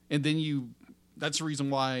 and then that's the reason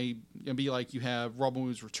why you have Robin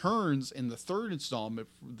Williams returns in the third installment,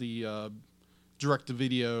 the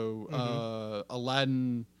direct-to-video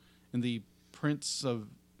Aladdin and the Prince of,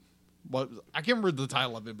 what, I can't remember the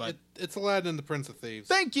title of it, but it's Aladdin and the Prince of Thieves.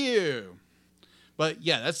 Thank you. But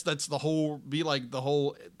yeah, that's the whole,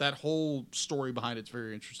 that whole story behind it's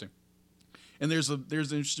very interesting. And there's an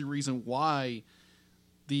interesting reason why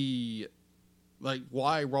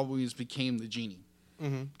why Robin Williams became the genie.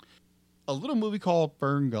 A little movie called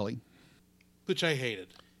Fern Gully, which I hated.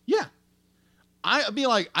 Yeah. I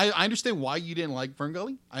understand why you didn't like Fern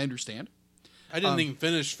Gully. I understand. I didn't even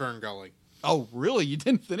finish Fern Gully. Oh, really? You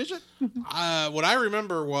didn't finish it? What I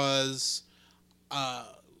remember was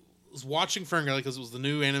watching Fern Gully because it was the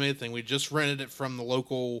new animated thing. We just rented it from the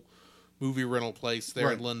local movie rental place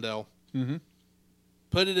there at Lindell.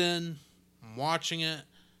 Put it in. I'm watching it.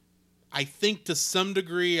 I think to some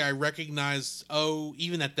degree I recognized,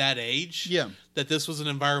 even at that age, that this was an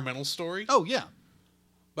environmental story. Oh, yeah.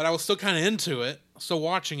 But I was still kind of into it, still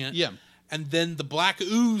watching it. Yeah. And then the black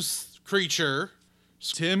ooze creature,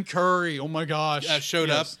 Tim Curry, oh my gosh, showed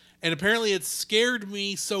up. And apparently it scared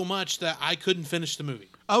me so much that I couldn't finish the movie.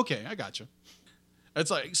 Okay, I gotcha. It's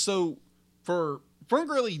like, so for Fern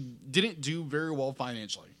Gully didn't do very well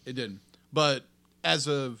financially. It didn't. But as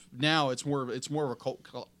of now, it's more of a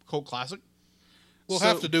cult classic. We'll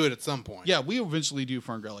have to do it at some point. Yeah, we eventually do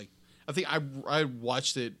Fern Gully. I think I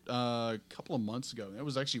watched it a couple of months ago. It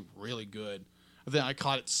was actually really good. I think I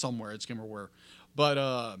caught it somewhere. It's gonna where, but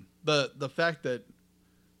the fact that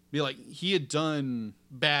he had done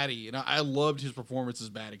Batty, and I loved his performance as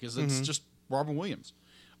Batty because it's just Robin Williams.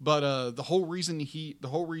 But the whole reason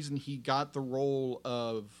he got the role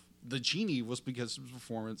of the genie was because of his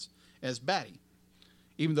performance as Batty,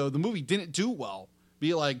 even though the movie didn't do well.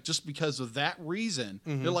 Just because of that reason,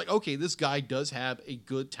 they're like, okay, this guy does have a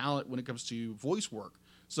good talent when it comes to voice work.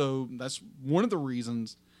 So that's one of the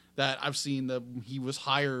reasons that I've seen that he was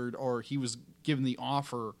hired or he was given the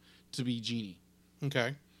offer to be Genie.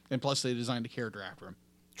 Okay. And plus they designed a character after him.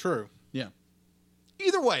 True. Yeah.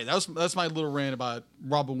 Either way, that's my little rant about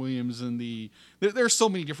Robin Williams and there's so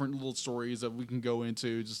many different little stories that we can go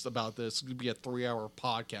into just about this. It could be a 3-hour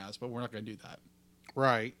podcast, but we're not going to do that.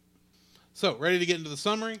 Right. So, ready to get into the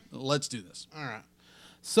summary? Let's do this. All right.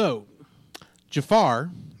 So, Jafar,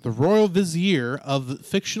 the royal vizier of the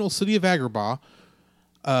fictional city of Agrabah,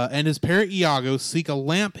 and his parrot Iago seek a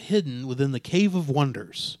lamp hidden within the Cave of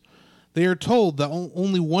Wonders. They are told that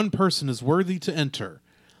only one person is worthy to enter,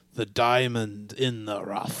 the diamond in the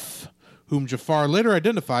rough, whom Jafar later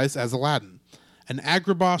identifies as Aladdin, an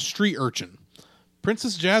Agrabah street urchin.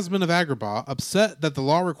 Princess Jasmine of Agrabah, upset that the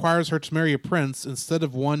law requires her to marry a prince instead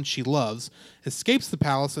of one she loves, escapes the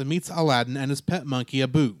palace and meets Aladdin and his pet monkey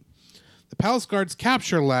Abu. The palace guards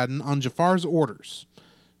capture Aladdin on Jafar's orders.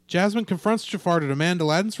 Jasmine confronts Jafar to demand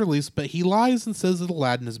Aladdin's release, but he lies and says that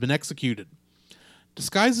Aladdin has been executed.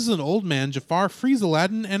 Disguised as an old man, Jafar frees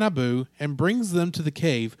Aladdin and Abu and brings them to the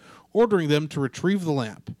cave, ordering them to retrieve the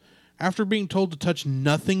lamp. After being told to touch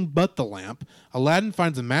nothing but the lamp, Aladdin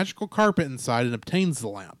finds a magical carpet inside and obtains the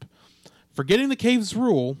lamp. Forgetting the cave's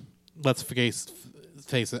rule, let's face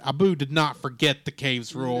it, Abu did not forget the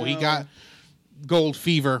cave's rule. No. He got gold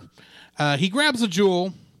fever. He grabs a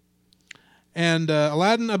jewel, and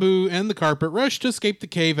Aladdin, Abu, and the carpet rush to escape the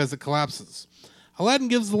cave as it collapses. Aladdin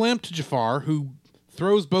gives the lamp to Jafar, who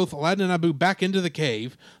throws both Aladdin and Abu back into the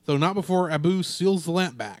cave, though not before Abu steals the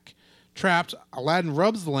lamp back. Trapped, Aladdin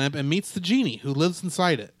rubs the lamp and meets the genie, who lives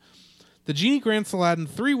inside it. The genie grants Aladdin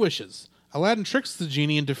 3 wishes. Aladdin tricks the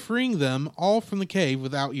genie into freeing them all from the cave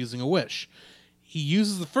without using a wish. He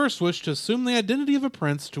uses the first wish to assume the identity of a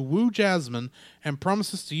prince to woo Jasmine and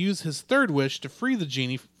promises to use his 3rd wish to free the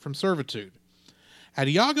genie from servitude. At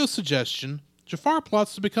Iago's suggestion, Jafar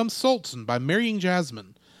plots to become Sultan by marrying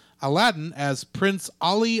Jasmine. Aladdin, as Prince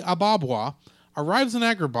Ali Ababwa, arrives in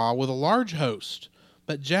Agrabah with a large host.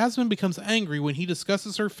 But Jasmine becomes angry when he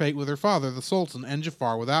discusses her fate with her father, the Sultan, and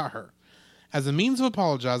Jafar without her. As a means of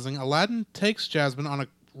apologizing, Aladdin takes Jasmine on a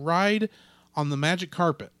ride on the magic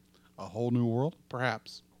carpet. A whole new world?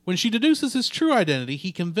 Perhaps. When she deduces his true identity,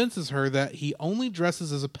 he convinces her that he only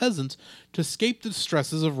dresses as a peasant to escape the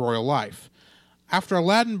stresses of royal life. After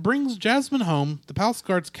Aladdin brings Jasmine home, the palace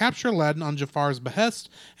guards capture Aladdin on Jafar's behest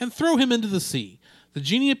and throw him into the sea. The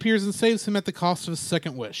genie appears and saves him at the cost of his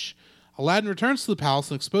 2nd wish. Aladdin returns to the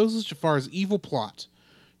palace and exposes Jafar's evil plot.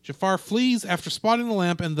 Jafar flees after spotting the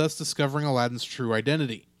lamp and thus discovering Aladdin's true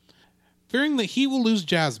identity. Fearing that he will lose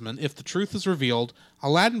Jasmine if the truth is revealed,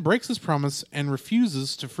 Aladdin breaks his promise and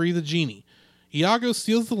refuses to free the genie. Iago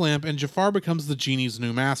steals the lamp and Jafar becomes the genie's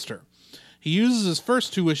new master. He uses his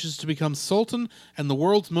first 2 wishes to become Sultan and the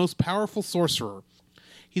world's most powerful sorcerer.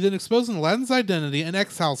 He then exposes Aladdin's identity and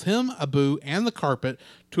exiles him, Abu, and the carpet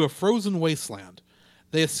to a frozen wasteland.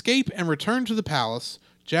 They escape and return to the palace.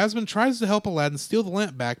 Jasmine tries to help Aladdin steal the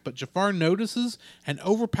lamp back, but Jafar notices and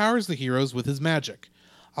overpowers the heroes with his magic.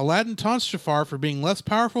 Aladdin taunts Jafar for being less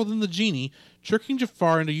powerful than the genie, tricking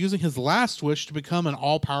Jafar into using his last wish to become an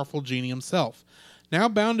all-powerful genie himself. Now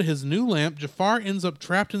bound to his new lamp, Jafar ends up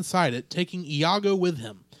trapped inside it, taking Iago with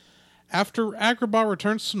him. After Agrabah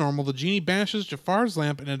returns to normal, the genie banishes Jafar's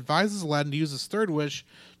lamp and advises Aladdin to use his 3rd wish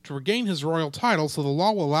to regain his royal title so the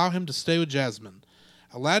law will allow him to stay with Jasmine.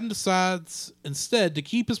 Aladdin decides instead to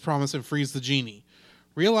keep his promise and frees the genie.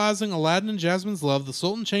 Realizing Aladdin and Jasmine's love, the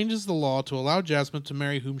Sultan changes the law to allow Jasmine to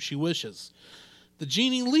marry whom she wishes. The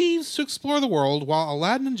genie leaves to explore the world while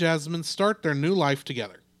Aladdin and Jasmine start their new life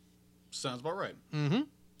together. Sounds about right. Mm-hmm.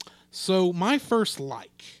 So my first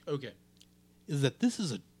okay, is that this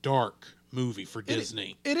is a dark movie for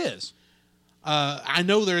Disney. It is. I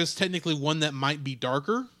know there is technically one that might be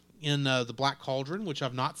darker in The Black Cauldron, which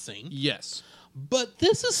I've not seen. Yes. But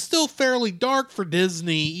this is still fairly dark for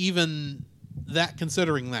Disney, even that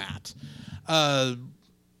considering that.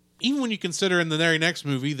 Even when you consider in the very next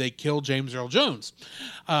movie, they kill James Earl Jones.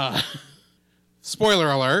 Spoiler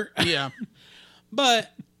alert. Yeah.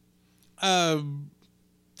 But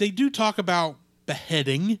they do talk about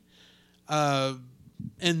beheading and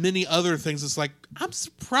many other things. It's like, I'm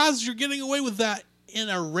surprised you're getting away with that in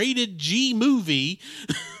a rated G movie.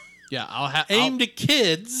 Yeah, aimed at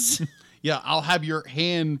kids. Yeah, I'll have your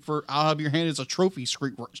hand as a trophy,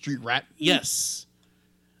 street rat. Yes.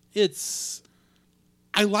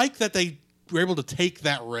 I like that they were able to take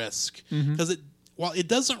that risk because while it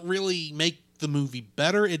doesn't really make the movie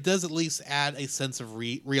better, it does at least add a sense of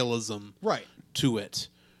realism to it.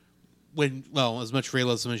 As much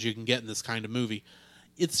realism as you can get in this kind of movie.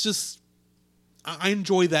 It's just, I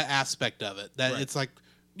enjoy that aspect of it. That it's like,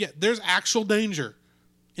 yeah, there's actual danger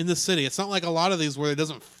in the city. It's not like a lot of these where it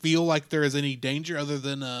doesn't feel like there is any danger other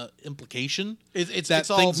than implication. It's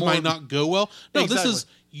things might not go well. No, exactly. This is,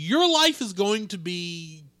 your life is going to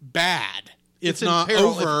be bad. It's not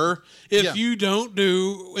over if you don't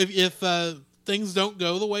do, if things don't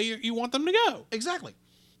go the way you want them to go. Exactly.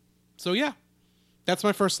 So yeah, that's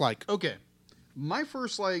my first like. Okay. My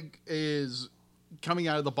first like is coming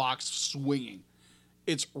out of the box swinging.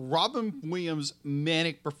 It's Robin Williams'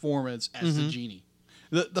 manic performance as the genie.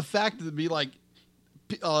 The fact that be like,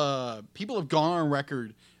 people have gone on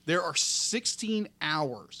record. There are 16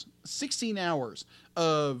 hours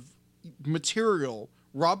of material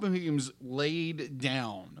Robin Williams laid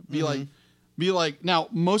down. Be like. Now,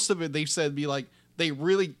 most of it they've said they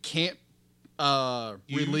really can't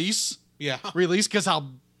release because how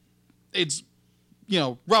it's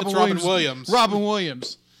Robin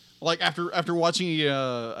Williams. Like after watching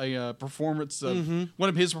a performance of one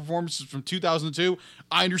of his performances from 2002,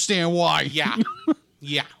 I understand why.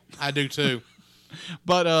 Yeah, I do too.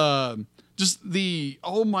 But just the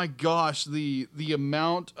amount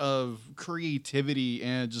of creativity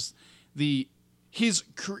and just his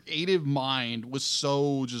creative mind was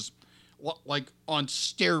so just like on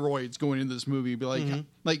steroids going into this movie. Be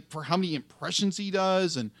like for how many impressions he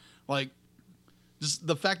does, and like just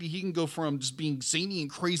the fact that he can go from just being zany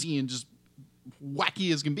and crazy and just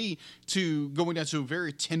wacky as can be to going down to a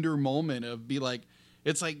very tender moment of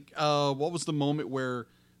it's like what was the moment where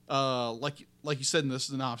like you said in the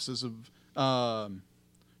synopsis of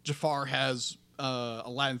Jafar has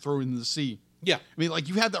Aladdin thrown into the sea. Yeah, I mean, like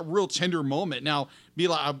you had that real tender moment. Now,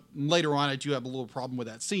 later on, I do have a little problem with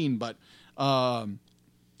that scene, but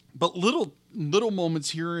little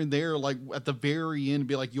moments here and there, like at the very end,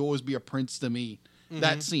 be like, "You always be a prince to me."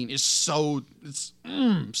 That scene is so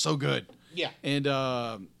good. Yeah, and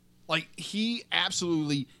like he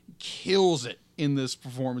absolutely kills it in this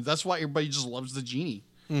performance. That's why everybody just loves the genie.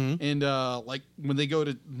 And like when they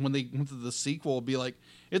went to the sequel, be like,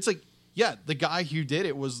 it's like, yeah, the guy who did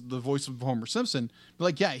it was the voice of Homer Simpson. But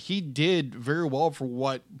like, yeah, he did very well for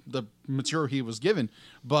what the material he was given.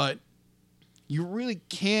 But you really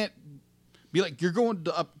can't be like, you're going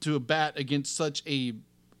up to a bat against such a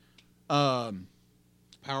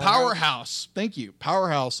powerhouse. Thank you,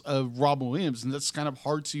 powerhouse of Robin Williams, and that's kind of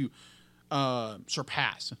hard to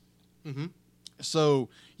surpass. So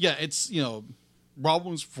yeah, it's Robin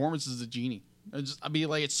Williams' performance is the genie.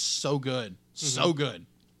 It's so good, so good.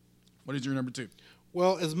 What is your number 2?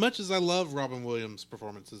 Well, as much as I love Robin Williams'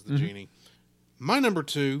 performance as the genie, my number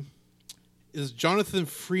 2 is Jonathan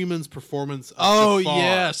Freeman's performance of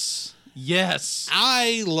Jafar. Yes.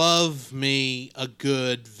 I love me a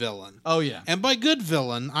good villain. Oh yeah. And by good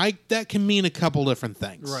villain, that can mean a couple different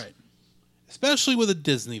things. Right. Especially with a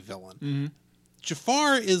Disney villain.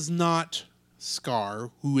 Jafar is not Scar,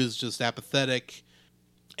 who is just apathetic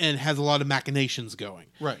and has a lot of machinations going.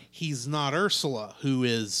 Right. He's not Ursula, who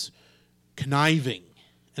is conniving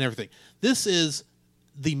and everything. This is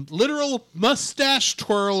the literal mustache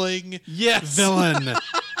twirling villain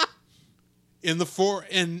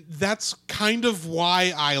and that's kind of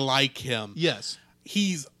why I like him. Yes.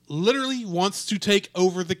 He's literally wants to take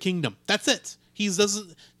over the kingdom. That's it. He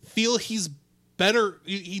doesn't feel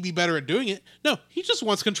he'd be better at doing it. No, he just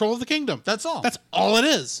wants control of the kingdom. That's all. That's all it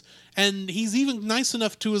is. And he's even nice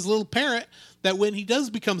enough to his little parrot that when he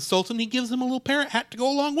does become sultan, he gives him a little parrot hat to go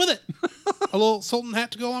along with it. A little sultan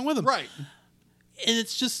hat to go along with him. Right. And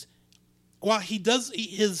it's just, while he does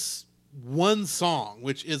his one song,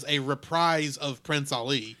 which is a reprise of Prince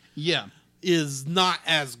Ali, is not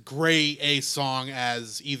as great a song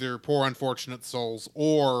as either Poor Unfortunate Souls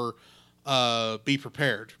or Be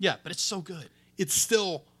Prepared. Yeah, but it's so good. It's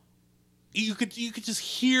still, you could just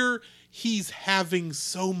hear he's having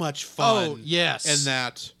so much fun. Oh, yes. And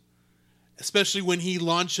that, especially when he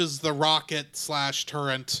launches the rocket /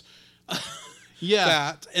 turret.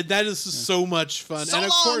 That is just so much fun. So and of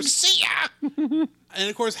long, course, see ya! And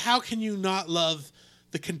of course, how can you not love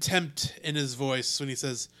the contempt in his voice when he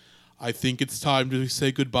says, "I think it's time to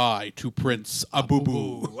say goodbye to Prince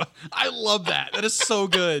Abubu." I love that. That is so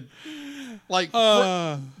good. Like,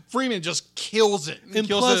 Freeman just kills it. He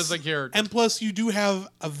kills it as a character. And plus, you do have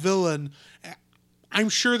a villain. I'm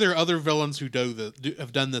sure there are other villains who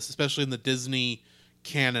have done this, especially in the Disney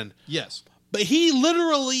canon. Yes. But he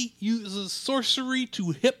literally uses sorcery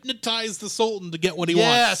to hypnotize the Sultan to get what he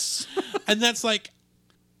wants. And that's like,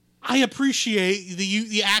 I appreciate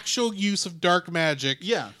the actual use of dark magic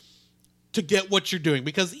to get what you're doing.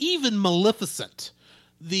 Because even Maleficent,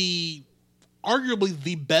 arguably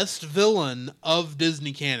the best villain of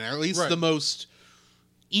Disney canon, or at least the most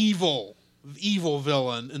evil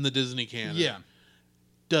villain in the Disney canon,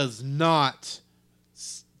 does not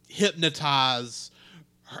hypnotize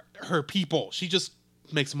her people. She just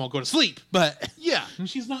makes them all go to sleep. But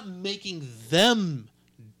she's not making them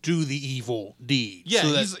do the evil deed.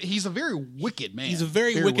 Yeah, so he's a very wicked man. He's a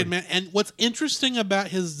very wicked man. And what's interesting about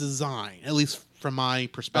his design, at least from my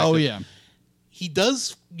perspective, he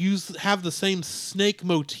does have the same snake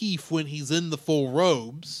motif when he's in the full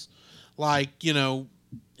robes, like,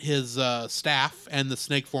 his staff and the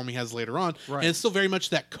snake form he has later on. Right. And it's still very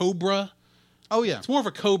much that cobra. Oh, yeah. It's more of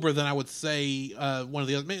a cobra than I would say one of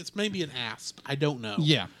the other. It's maybe an asp. I don't know.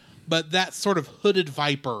 Yeah. but that sort of hooded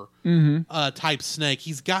viper type snake.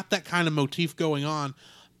 He's got that kind of motif going on,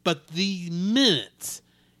 but the minute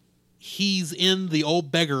he's in the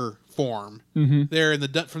old beggar form, there in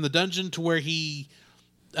the from the dungeon to where he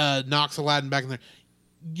knocks Aladdin back in there,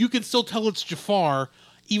 you can still tell it's Jafar,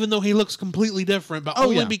 even though he looks completely different, but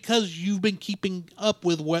only because you've been keeping up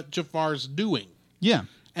with what Jafar's doing. Yeah.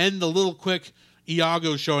 And the little quick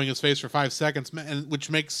Iago showing his face for 5 seconds, which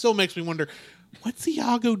makes me wonder, what's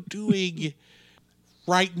Iago doing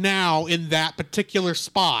right now in that particular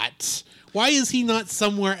spot? Why is he not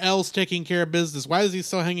somewhere else taking care of business? Why is he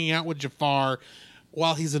still hanging out with Jafar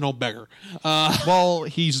while he's an old beggar? Well,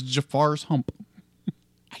 he's Jafar's hump.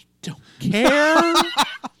 I don't care.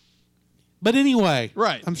 But anyway,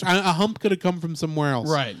 right. A hump could have come from somewhere else.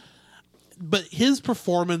 Right. But his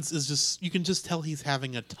performance is just, you can just tell he's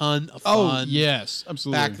having a ton of fun. Oh, yes,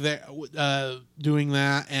 absolutely. Back there doing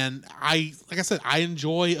that. And like I said, I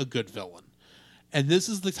enjoy a good villain. And this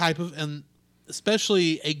is the type of, and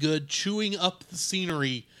especially a good chewing up the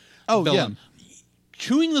scenery villain. Yeah.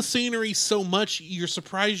 Chewing the scenery so much, you're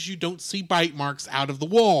surprised you don't see bite marks out of the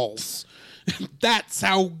walls. That's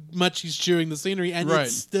how much he's chewing the scenery. And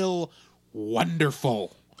it's still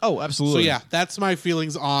wonderful. Oh, absolutely. So yeah, that's my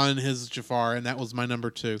feelings on his Jafar, and that was my number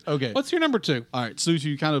 2. Okay. What's your number 2? All right. So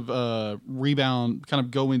to kind of rebound, kind of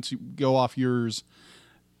go off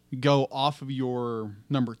of your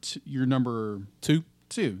number 2. Your number 2.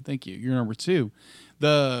 Thank you. Your number 2.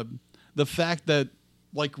 The fact that,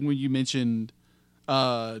 like when you mentioned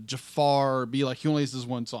Jafar, be like he only has this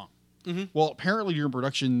one song. Mm-hmm. Well, apparently you're in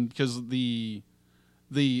production because the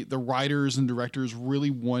writers and directors really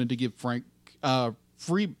wanted to give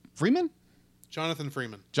Jonathan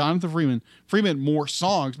Freeman more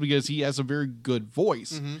songs because he has a very good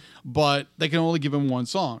voice, but they can only give him one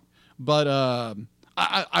song. But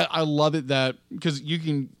I love it that because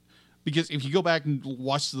if you go back and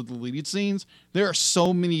watch the deleted scenes, there are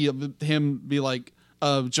so many of him be like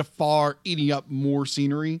Jafar eating up more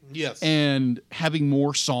scenery, and having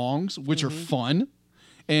more songs which are fun,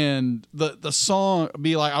 and the song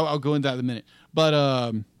be like I'll go into that in a minute,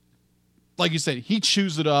 but like you said, he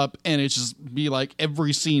chews it up, and it's just be like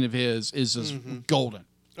every scene of his is just golden.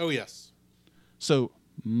 Oh, yes. So,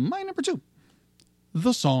 my number 2,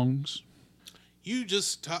 the songs. You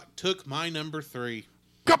just took my number 3.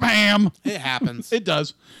 Kabam! It happens. It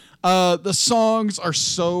does. The songs are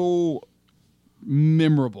so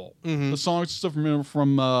memorable. The songs are so memorable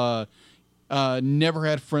from Never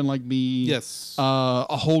Had a Friend Like Me. Yes.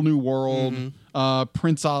 A Whole New World.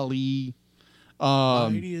 Prince Ali.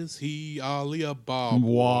 Mighty is he, Ali Ababa.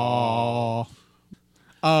 Wow.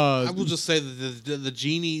 I will just say that the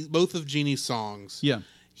Genie, both of Genie's songs,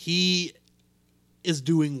 he is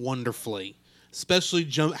doing wonderfully. Especially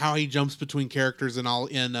how he jumps between characters in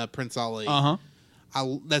Prince Ali.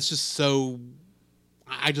 That's just so.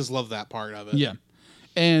 I just love that part of it. Yeah,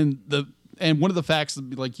 and one of the facts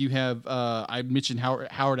that, like you have, I mentioned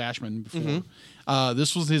Howard Ashman before.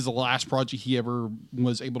 This was his last project he ever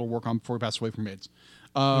was able to work on before he passed away from AIDS.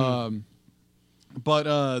 But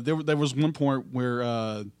there was one point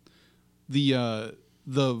where the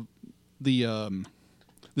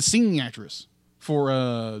singing actress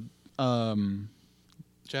for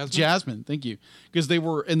Jasmine, thank you, because they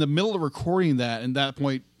were in the middle of recording that, and at that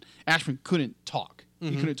point Ashman couldn't talk.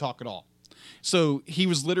 He couldn't talk at all. So he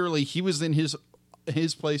was in his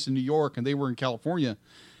place in New York, and they were in California,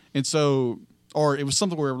 and so. Or it was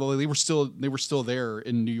something where they were still there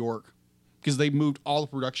in New York because they moved all the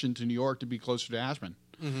production to New York to be closer to Ashman.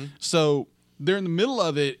 So they're in the middle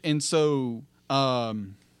of it, and so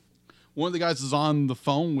one of the guys is on the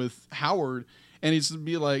phone with Howard, and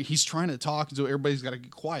he's trying to talk, so everybody's got to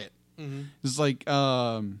get quiet. It's like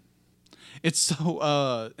it's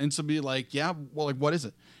so and so be like, yeah, well, like what is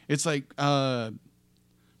it? It's like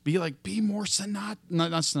be more Sinatra,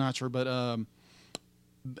 not Sinatra, but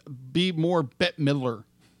be more Bette Midler.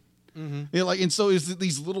 And so is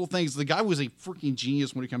these little things. The guy was a freaking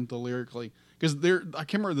genius when it comes to lyrically, because I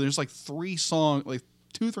can't remember. There's like 3 songs, like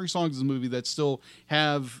 2-3 songs in the movie that still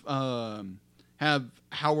have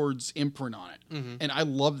Howard's imprint on it, and I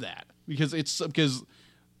love that because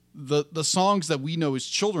the songs that we know as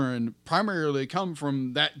children primarily come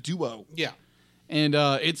from that duo. Yeah. And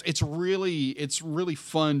it's really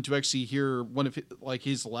fun to actually hear one of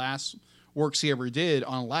his last works he ever did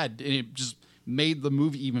on Aladdin, and it just made the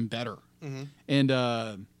movie even better. And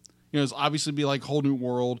it's obviously be like Whole New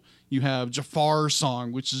World. You have Jafar's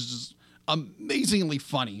song, which is just amazingly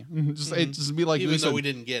funny. It just be like, even though we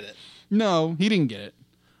didn't get it. No, he didn't get it.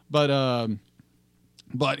 But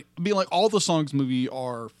be like all the songs in the movie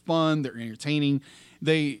are fun. They're entertaining.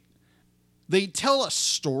 they tell a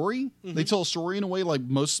story. Mm-hmm. They tell a story in a way like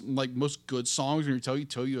most good songs, when you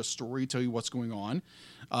tell you a story, tell you what's going on.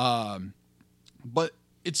 But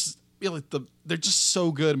it's like they're just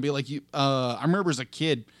so good, and be like you. I remember as a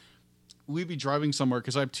kid, we'd be driving somewhere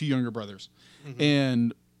because I have 2 younger brothers, mm-hmm.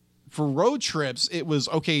 and for road trips, it was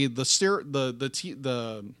okay. The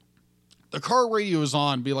car radio is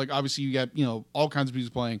on. Be like, obviously you got all kinds of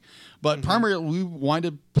music playing, but mm-hmm. primarily we wind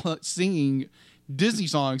up singing Disney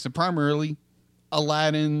songs, and primarily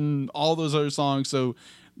Aladdin, all those other songs. So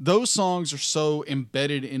those songs are so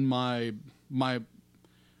embedded in my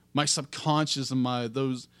subconscious, and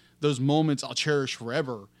those moments I'll cherish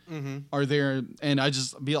forever mm-hmm. are there. And I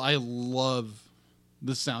love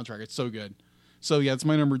the soundtrack. It's so good. So yeah, it's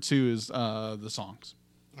my number 2 is the songs.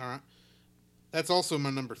 All right. That's also my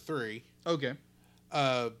number 3. Okay.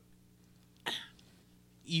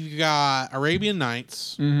 You've got Arabian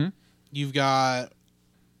Nights. Mm-hmm. You've got,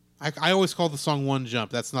 I always call the song One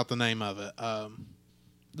Jump. That's not the name of it.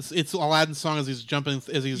 It's Aladdin's song as he's jumping,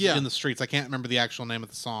 as he's in the streets. I can't remember the actual name of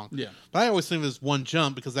the song. Yeah. But I always think of it as One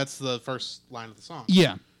Jump because that's the first line of the song.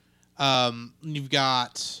 Yeah. You've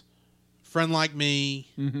got Friend Like Me,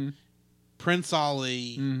 mm-hmm. Prince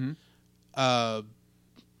Ali, mm-hmm.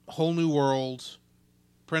 Whole New World,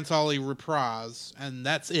 Prince Ali Reprise, and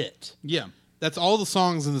that's it. Yeah. That's all the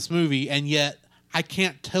songs in this movie, and yet I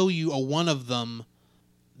can't tell you a one of them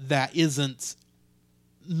that isn't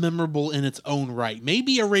memorable in its own right.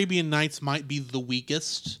 Maybe Arabian Nights might be the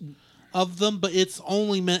weakest of them, but it's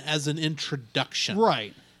only meant as an introduction.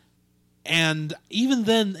 Right. And even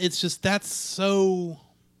then, it's just, that's so...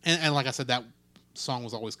 And like I said, that song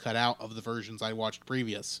was always cut out of the versions I watched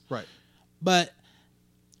previous. Right. But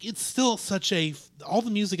it's still such a... All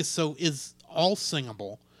the music is all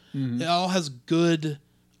singable. Mm-hmm. It all has good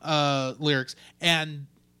lyrics, and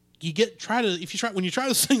when you try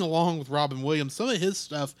to sing along with Robin Williams, some of his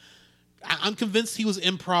stuff, I'm convinced he was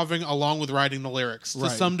improvising along with writing the lyrics to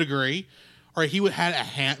some degree, or he must have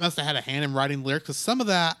had a hand in writing the lyrics. Because some of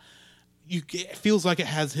that, it feels like it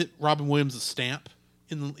has hit Robin Williams' stamp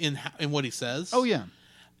in what he says. Oh yeah,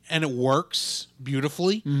 and it works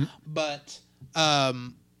beautifully, mm-hmm. but.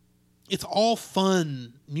 It's all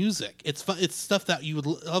fun music. It's fun. It's stuff that you would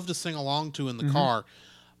love to sing along to in the mm-hmm. car.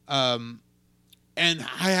 And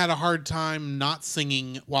I had a hard time not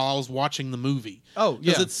singing while I was watching the movie. Oh,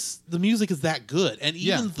 yeah. Because the music is that good. And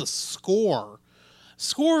even the score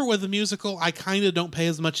with the musical, I kind of don't pay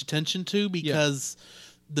as much attention to because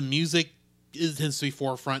the music tends to be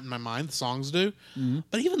forefront in my mind. The songs do. Mm-hmm.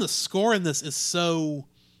 But even the score in this is so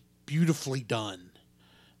beautifully done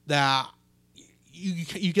that...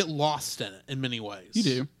 You get lost in it in many ways. You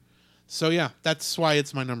do. So yeah, that's why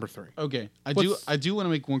it's my number 3. Okay. I do want to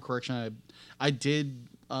make one correction. I did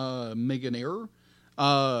make an error.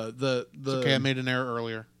 It's okay, I made an error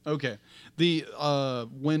earlier. Okay.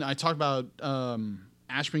 When I talked about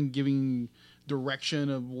Ashman giving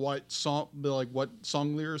direction of what song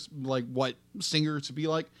lyrics, like what singer to be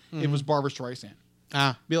like, mm-hmm. it was Barbra Streisand.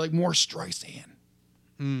 Be like more Streisand.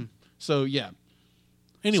 Mm. So yeah.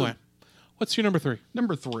 Anyway. What's your number 3?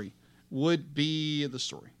 Number 3 would be the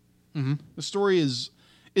story. Mm-hmm. The story is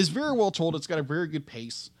very well told. It's got a very good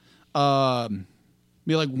pace. You have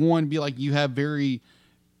very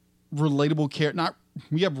relatable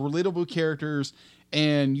relatable characters,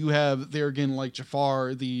 and you have there again like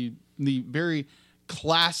Jafar, the very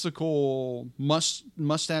classical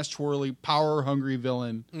mustache twirly, power hungry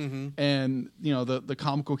villain, mm-hmm. and the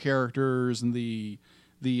comical characters and the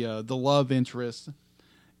love interest.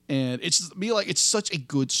 And it's such a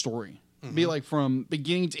good story. Mm-hmm. Be like from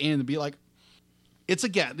beginning to end. Be like,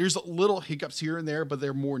 there's little hiccups here and there, but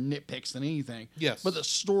they're more nitpicks than anything. Yes. But the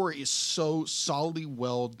story is so solidly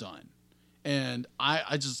well done, and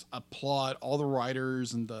I just applaud all the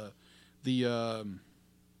writers and the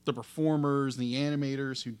performers and the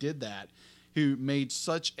animators who did that, who made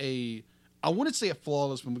such a. I wouldn't say a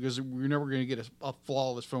flawless film because we're never going to get a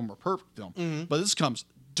flawless film or perfect film, mm-hmm. but this comes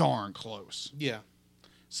darn close. Yeah.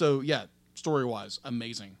 So, yeah, story-wise,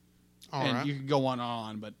 amazing. All right. You could go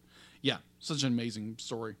on, but, yeah, such an amazing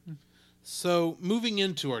story. So, moving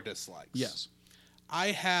into our dislikes. Yes.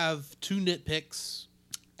 I have 2 nitpicks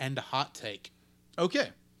and a hot take. Okay.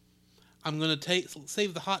 I'm going to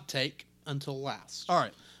save the hot take until last. All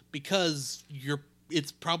right. Because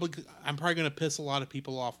I'm probably going to piss a lot of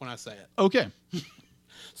people off when I say it. Okay.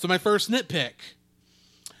 So, my first nitpick.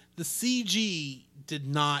 The CG did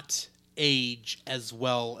not age as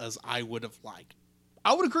well as I would have liked.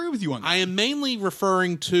 I would agree with you on that. I am mainly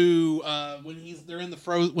referring to when they're in the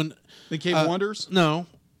Cave of Wonders. No,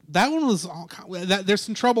 That one was there's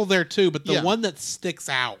some trouble there too, but the one that sticks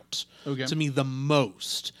out to me the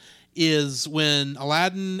most is when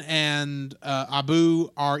Aladdin and Abu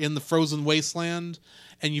are in the frozen wasteland,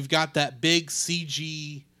 and you've got that big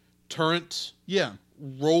CG turret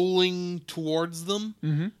rolling towards them.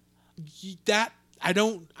 Mm-hmm. That I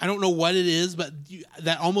don't know what it is, but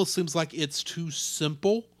that almost seems like it's too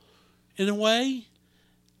simple in a way.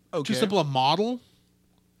 Okay. Too simple a model,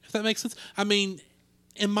 if that makes sense. I mean,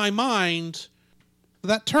 in my mind,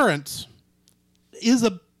 that turret is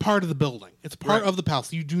a part of the building. It's part of the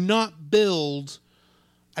palace. You do not build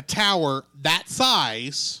a tower that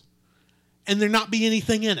size and there not be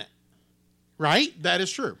anything in it. Right? That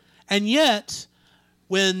is true. And yet,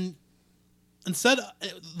 when instead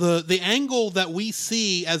the angle that we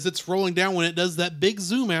see as it's rolling down, when it does that big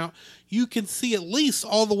zoom out, you can see at least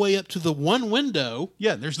all the way up to the one window.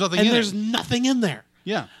 Yeah, there's nothing in there. And there's nothing in there.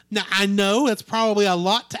 Yeah. Now, I know it's probably a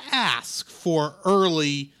lot to ask for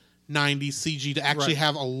early 90s CG to actually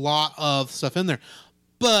have a lot of stuff in there.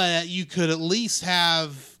 But you could at least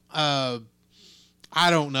have, I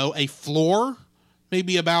don't know, a floor,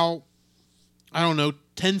 maybe about,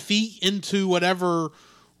 10 feet into whatever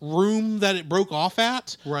room that it broke off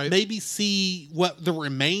at. Right. Maybe see what the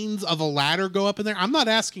remains of a ladder go up in there. I'm not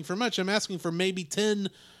asking for much. I'm asking for maybe 10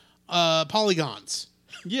 polygons.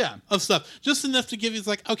 Yeah. Of stuff. Just enough to give you, it's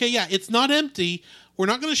like, okay, yeah, it's not empty. We're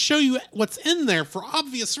not going to show you what's in there for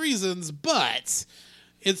obvious reasons, but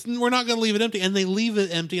we're not going to leave it empty. And they leave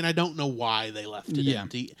it empty, and I don't know why they left it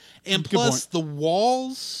empty. And plus, the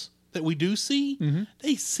walls that we do see,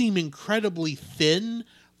 they seem incredibly thin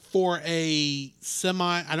for a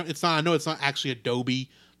I know it's not actually Adobe,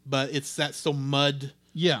 but it's that still mud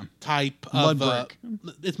type of brick.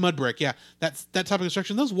 It's mud brick, yeah. That's that type of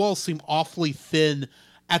construction. Those walls seem awfully thin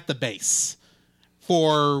at the base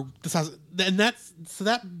for the size, and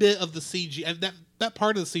that bit of the CG, and that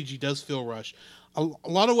part of the CG does feel rushed. A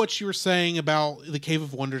lot of what you were saying about the Cave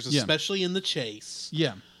of Wonders, especially in the chase,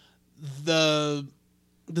 the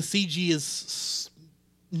CG is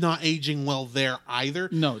not aging well there either.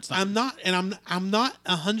 No, it's not. I'm not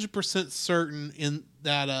 100% certain in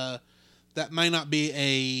that that might not be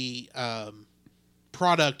a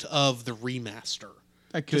product of the remaster.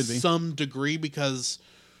 That could be some degree, because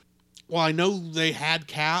I know they had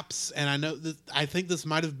caps, and I think this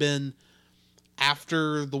might have been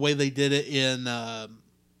after the way they did it in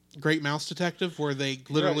Great Mouse Detective, where they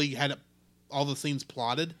literally had all the scenes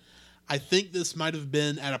plotted. I think this might have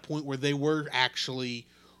been at a point where they were actually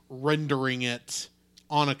rendering it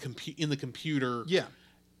on in the computer. Yeah,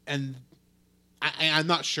 and I'm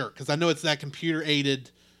not sure, because I know it's that computer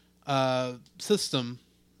aided system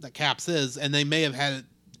that Caps is, and they may have had it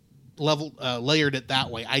layered it that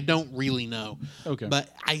way. I don't really know. Okay, but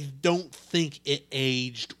I don't think it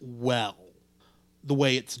aged well the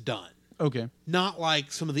way it's done. Okay, not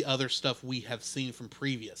like some of the other stuff we have seen from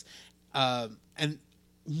previous, and.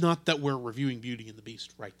 Not that we're reviewing Beauty and the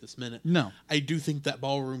Beast right this minute. No. I do think that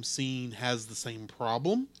ballroom scene has the same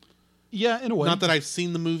problem. Yeah, in a way. Not that I've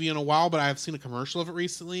seen the movie in a while, but I have seen a commercial of it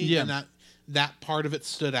recently. Yeah. And that part of it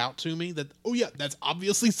stood out to me. That, that's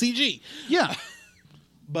obviously CG. Yeah.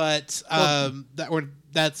 But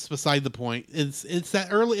that's beside the point. It's that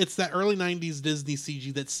early 90s Disney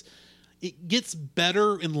CG it gets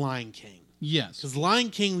better in Lion King. Yes. Because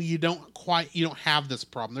Lion King, you don't have this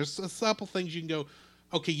problem. There's a couple things you can go,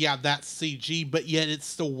 okay, yeah, that's CG, but yet it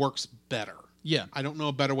still works better. Yeah. I don't know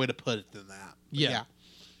a better way to put it than that. Yeah.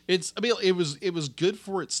 It was good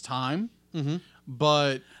for its time,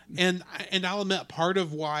 but and I'll admit, part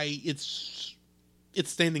of why it's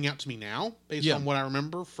standing out to me now, based on what I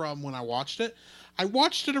remember from when I watched it. I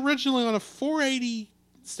watched it originally on a 480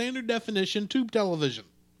 standard definition tube television.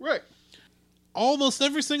 Right. Almost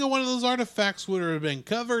every single one of those artifacts would have been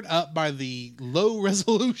covered up by the low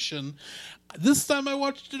resolution. This time I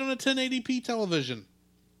watched it on a 1080p television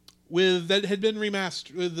that had been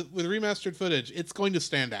remastered with remastered footage. It's going to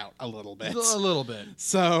stand out a little bit. A little bit.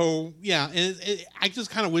 So yeah, I just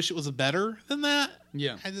kind of wish it was better than that.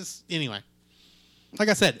 Yeah. Anyway, like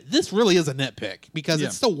I said, this really is a nitpick because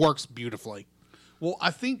it still works beautifully. Well,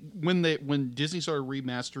 I think when Disney started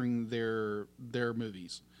remastering their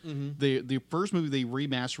movies, the first movie they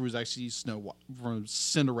remastered was actually from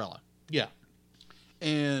Cinderella. Yeah.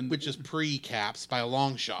 And which is pre-Caps by a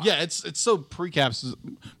long shot. Yeah, it's so pre-Caps,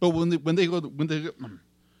 but when they went to go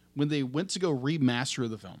remaster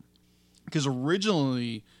the film, because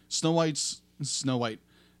originally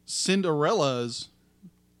Cinderella's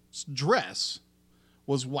dress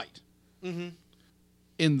was white. Mm-hmm.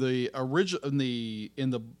 In the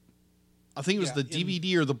I think it was Yeah, the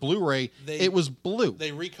DVD or the Blu-ray. It was blue.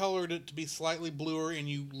 They recolored it to be slightly bluer, and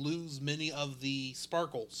you lose many of the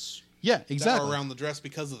sparkles. Yeah, exactly. That are around the dress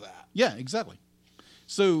because of that. Yeah, exactly.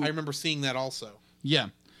 So I remember seeing that also. Yeah.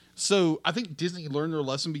 So I think Disney learned their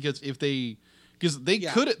lesson because they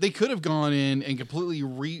Yeah. could have gone in and completely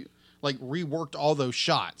reworked all those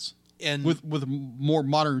shots And with more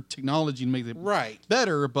modern technology to make it right.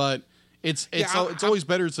 better, but it's always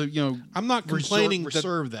better to I'm not complaining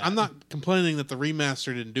reserve that. I'm not complaining that the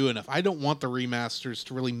remaster didn't do enough. I don't want the remasters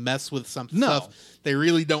to really mess with some No. stuff. They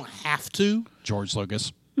really don't have to. George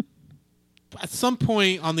Lucas. At some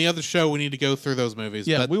point on the other show, we need to go through those movies.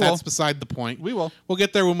 Yeah, but we that's will. beside the point. We will. We'll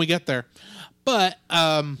get there when we get there. But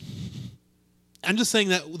I'm just saying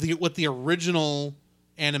that what the original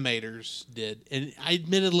animators did, and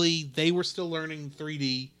admittedly, they were still learning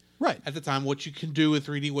 3D Right. at the time, what you can do with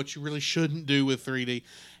 3D, what you really shouldn't do with 3D.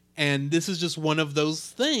 And this is just one of those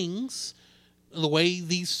things, the way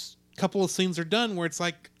these couple of scenes are done, where it's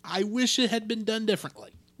like, I wish it had been done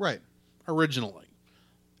differently Right. originally.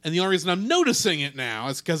 And the only reason I'm noticing it now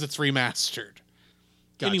is because it's remastered.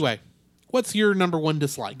 Gotcha. Anyway, what's your number one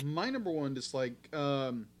dislike? My number one dislike.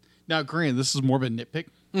 Now, granted, this is more of a nitpick.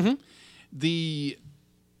 Mm-hmm. The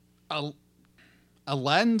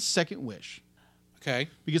Aladdin's second wish, Okay.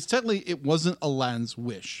 because technically it wasn't Aladdin's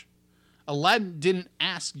wish. Aladdin didn't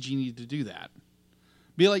ask Genie to do that.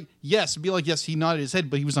 Be like yes, he nodded his head,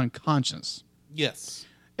 but he was unconscious. Yes.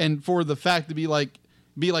 And for the fact to be like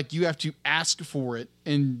you have to ask for it,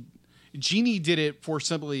 and Genie did it for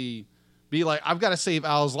simply be like, I've got to save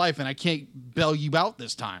Al's life and I can't bail you out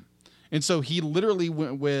this time. And so he literally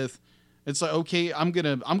went with, it's like, okay, I'm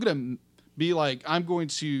gonna be like, I'm going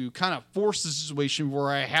to kind of force the situation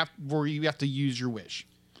where you have to use your wish.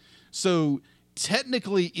 So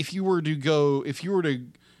technically, if you were to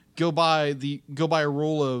go by a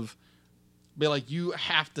rule of be like, you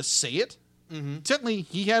have to say it. Mm-hmm. Technically,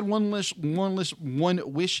 he had one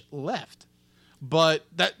wish left, but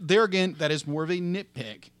that is more of a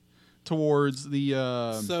nitpick towards the.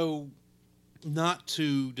 So, not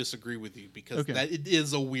to disagree with you, because Okay. that it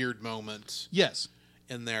is a weird moment Yes.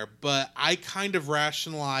 in there, but I kind of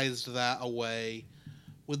rationalized that away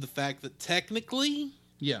with the fact that technically,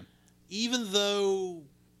 Yeah. even though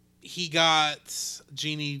he got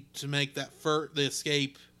Genie to make that the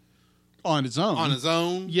escape On his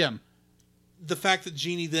own. Yeah. the fact that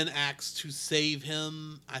Genie then acts to save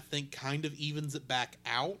him, I think, kind of evens it back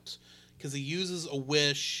out, because he uses a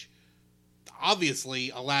wish.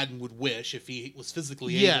 Obviously, Aladdin would wish if he was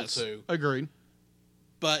physically able to. Agreed.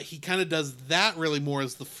 But he kind of does that really more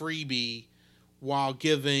as the freebie, while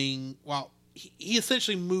he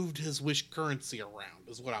essentially moved his wish currency around,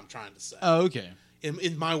 is what I'm trying to say. Oh, okay.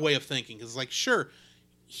 In my way of thinking, because like, sure,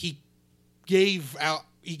 he gave.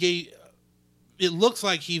 It looks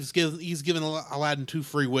like he's given Aladdin 2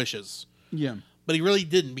 free wishes, Yeah. but he really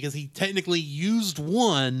didn't, because he technically used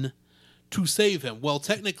one to save him. Well,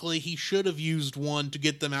 technically, he should have used one to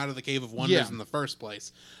get them out of the Cave of Wonders in the first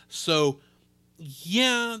place. So,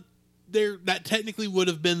 yeah, that technically would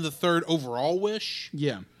have been the third overall wish.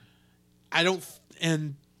 Yeah. I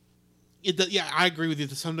agree with you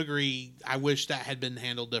to some degree. I wish that had been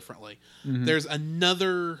handled differently. Mm-hmm. There's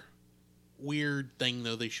another weird thing,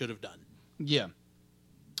 though, they should have done. Yeah.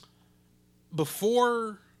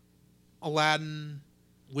 Before Aladdin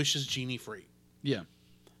wishes Genie free, Yeah.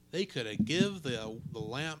 they could have give the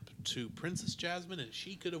lamp to Princess Jasmine, and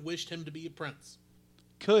she could have wished him to be a prince.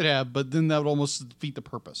 Could have, but then that would almost defeat the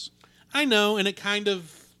purpose. I know, and it kind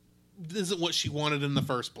of isn't what she wanted in the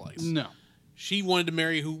first place. No. She wanted to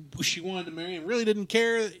marry who she wanted to marry, and really didn't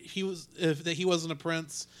care that he wasn't a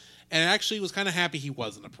prince, and actually was kind of happy he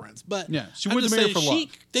wasn't a prince. But yeah, she I'm wanted just to marry saying, for love.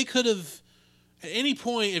 They could have, at any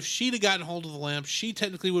point, if she'd have gotten hold of the lamp, she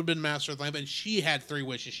technically would have been master of the lamp, and she had 3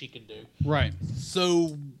 wishes she could do. Right.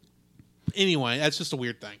 So, anyway, that's just a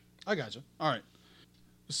weird thing. I gotcha. All right.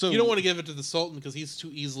 So You don't want to give it to the Sultan because he's too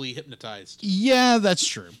easily hypnotized. Yeah, that's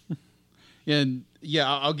true. And yeah,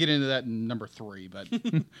 I'll get into that in number 3. But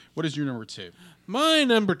what is your number 2? My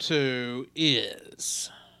number 2 it's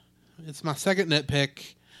my second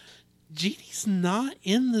nitpick. Genie's not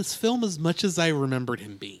in this film as much as I remembered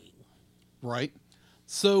him being. Right.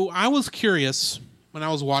 So I was curious when I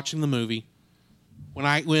was watching the movie,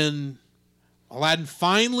 when Aladdin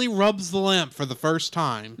finally rubs the lamp for the first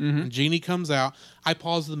time, and Genie comes out, I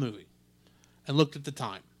paused the movie and looked at the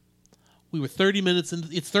time. We were 30 minutes into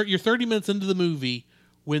you're 30 minutes into the movie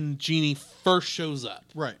when Genie first shows up.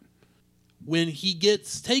 Right. When he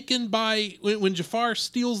gets taken when Jafar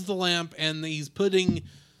steals the lamp and he's putting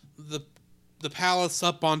the palace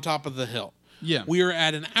up on top of the hill. Yeah. We are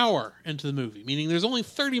at an hour into the movie, meaning there's only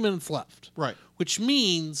 30 minutes left. Right. Which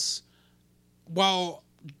means while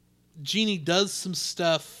Genie does some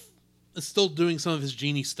stuff, is still doing some of his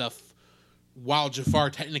Genie stuff while Jafar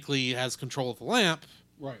technically has control of the lamp.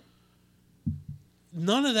 Right.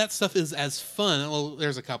 None of that stuff is as fun. Well,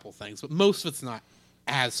 there's a couple things, but most of it's not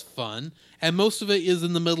as fun. And most of it is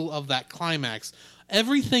in the middle of that climax.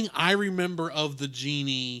 Everything I remember of the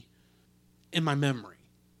Genie in my memory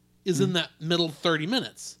is in that middle 30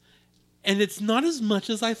 minutes. And it's not as much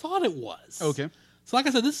as I thought it was. Okay. So like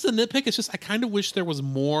I said, this is a nitpick. It's just I kind of wish there was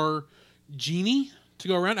more Genie to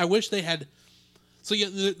go around. I wish they had... So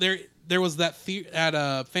yeah, there was that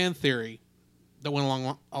fan theory that went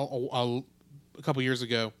along a couple years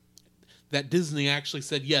ago that Disney actually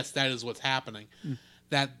said, yes, that is what's happening.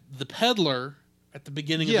 That the peddler at the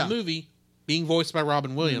beginning of the movie, being voiced by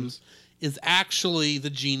Robin Williams, is actually the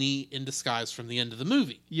Genie in disguise from the end of the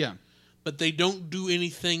movie. Yeah. But they don't do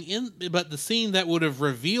anything but the scene that would have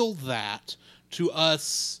revealed that to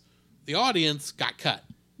us, the audience, got cut.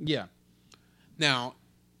 Yeah. Now,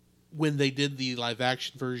 when they did the live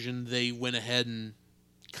action version, they went ahead and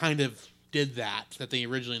kind of did that they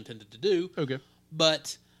originally intended to do. Okay.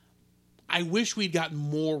 But I wish we'd gotten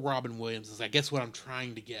more Robin Williams, is I guess what I'm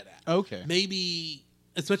trying to get at. Okay. Maybe,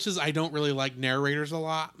 as much as I don't really like narrators a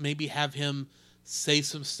lot, maybe have him say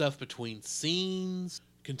some stuff between scenes,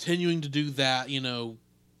 continuing to do that,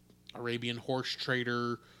 Arabian horse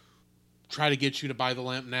trader, try to get you to buy the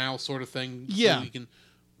lamp now sort of thing. Yeah. So you can,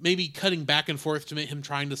 maybe cutting back and forth to make him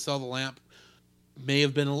trying to sell the lamp may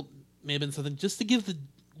have been something just to give the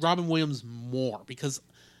Robin Williams more, because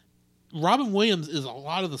Robin Williams is a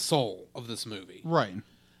lot of the soul of this movie. Right.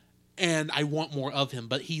 And I want more of him,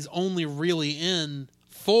 but he's only really in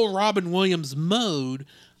full Robin Williams mode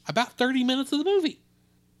about 30 minutes of the movie.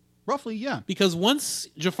 Roughly, yeah. Because once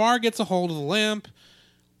Jafar gets a hold of the lamp,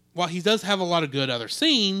 while he does have a lot of good other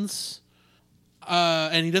scenes,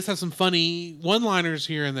 and he does have some funny one-liners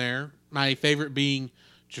here and there, my favorite being,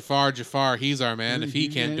 Jafar, he's our man. If he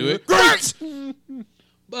can't do it, great!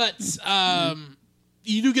 But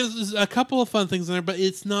you do get a couple of fun things in there, but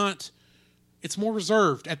it's more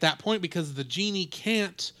reserved at that point because the Genie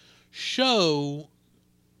can't show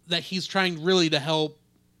that he's trying really to help.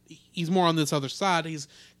 He's more on this other side. He's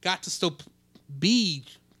got to still be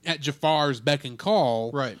at Jafar's beck and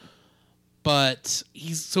call. Right. But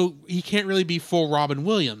he can't really be full Robin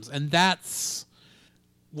Williams. And that's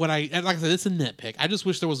what like I said, it's a nitpick. I just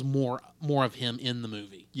wish there was more of him in the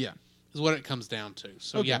movie. Yeah. Is what it comes down to.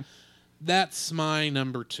 So okay. yeah, that's my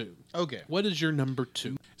number 2. Okay. What is your number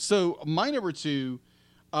 2? So my number 2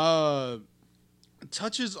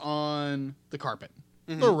 touches on the carpet,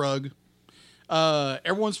 the rug,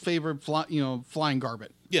 everyone's favorite flying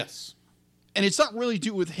carpet. Yes. And it's not really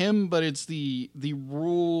do with him, but it's the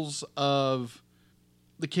rules of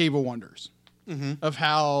the Cave of Wonders, of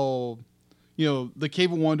how, the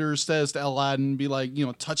Cave of Wonders says to Aladdin, be like,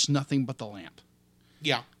 touch nothing but the lamp.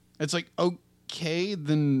 Yeah. It's like, okay,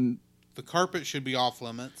 then The carpet should be off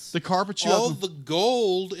limits. the carpet should All the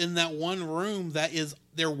gold in that one room that is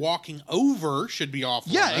they're walking over should be off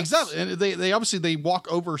limits. Yeah, exactly. And they obviously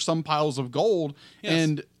walk over some piles of gold, Yes.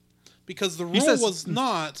 and Because the rule was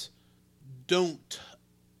not don't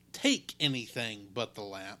take anything but the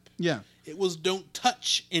lamp. yeah. It was don't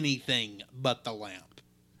touch anything but the lamp.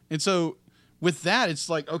 And so with that, it's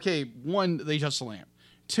like, okay, one, they touch the lamp.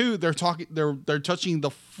 Two, they're touching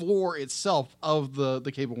the floor itself of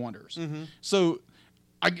the Cave of Wonders. So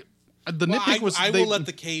nitpick was I will let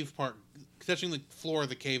the cave part, touching the floor of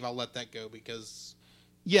the cave, I'll let that go because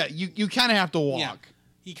yeah, you kind of have to walk. Yeah,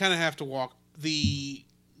 you kind of have to walk. The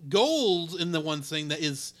gold in the one thing that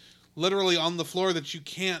is literally on the floor that you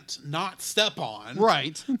can't not step on.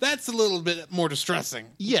 Right. That's a little bit more distressing.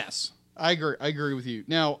 Yes, I agree with you.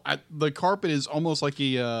 Now, the carpet is almost like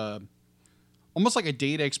a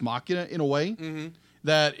Deus Ex Machina in a way.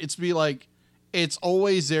 That it's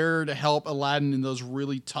always there to help Aladdin in those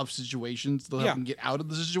really tough situations. They'll help him get out of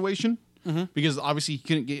the situation because obviously he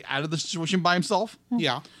couldn't get out of the situation by himself.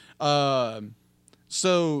 Yeah.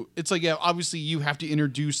 So it's like, yeah, obviously you have to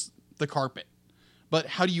introduce the carpet, but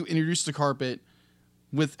how do you introduce the carpet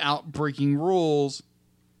without breaking rules?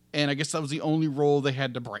 And I guess that was the only rule they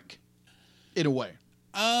had to break in a way.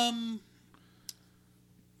 My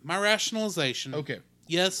rationalization. Okay.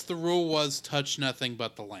 Yes, the rule was touch nothing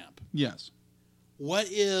but the lamp. Yes. What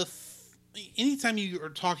if, anytime you are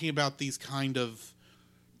talking about these kind of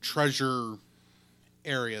treasure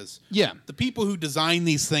areas, Yeah. the people who design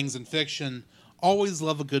these things in fiction always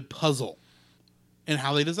love a good puzzle and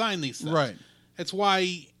how they design these things. Right. That's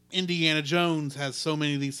why Indiana Jones has so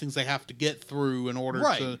many of these things they have to get through in order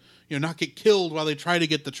Right. to, not get killed while they try to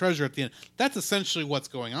get the treasure at the end. That's essentially what's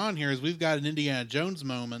going on here. Is we've got an Indiana Jones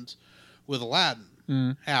moment with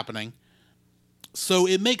Aladdin happening. So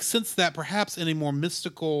it makes sense that perhaps in a more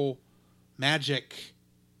mystical, magic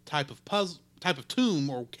type of tomb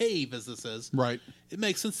or cave, as this is, Right. it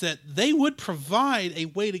makes sense that they would provide a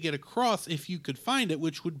way to get across if you could find it,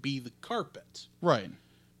 which would be the carpet. Right.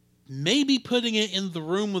 Maybe putting it in the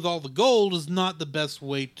room with all the gold is not the best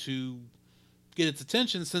way to get its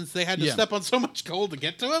attention, since they had to step on so much gold to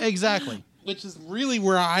get to it. Exactly. Which is really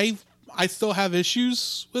where I still have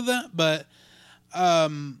issues with that, but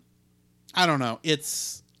I don't know.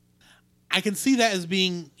 I can see that as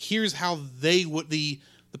being, here's how they would, the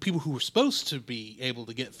people who were supposed to be able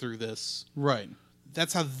to get through this. Right.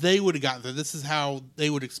 That's how they would have gotten there. This is how they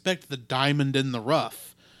would expect the diamond in the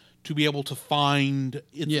rough to be able to find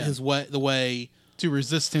the way to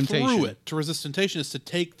resist temptation. Through it. To resist temptation is to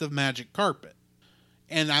take the magic carpet.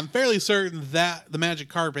 And I'm fairly certain that the magic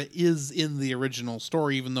carpet is in the original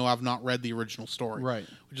story, even though I've not read the original story. Right.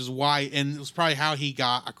 Which is why, and it was probably how he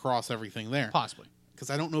got across everything there. Possibly. Because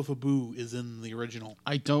I don't know if Abu is in the original.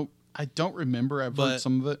 I don't remember. I've heard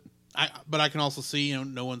some of it. But I can also see,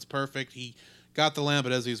 no one's perfect. He got the lamp,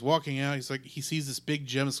 but as he's walking out, he sees this big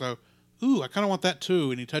gem, so, ooh, I kind of want that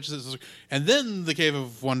too. And he touches it. And then the Cave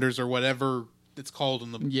of Wonders, or whatever it's called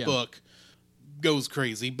in the book, goes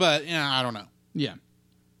crazy. But, I don't know. Yeah.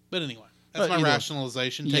 But anyway, that's my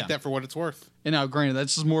rationalization. Take that for what it's worth. And now, granted,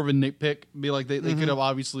 that's just more of a nitpick. Be like, they could have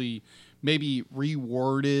obviously maybe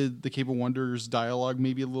reworded the Cave of Wonders dialogue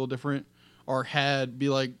maybe a little different, or be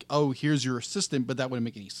like, oh, here's your assistant, but that wouldn't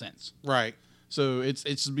make any sense. Right. So it's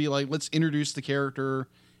to be like, let's introduce the character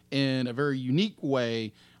in a very unique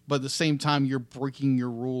way, but at the same time, you're breaking your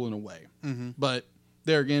rule in a way. Mm-hmm. But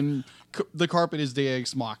there again, the carpet is Deus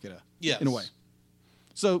Ex Machina. Yes. In a way.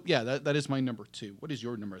 So, yeah, that is my number 2. What is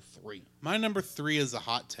your number 3? My number 3 is a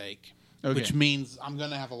hot take, which means I'm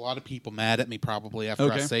going to have a lot of people mad at me probably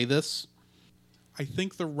after I say this. I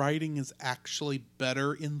think the writing is actually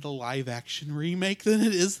better in the live-action remake than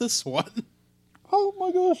it is this one. Oh,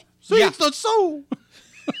 my gosh. See, it's not so.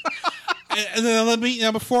 And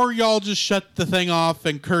then before y'all just shut the thing off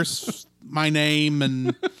and curse my name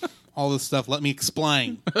and all this stuff, let me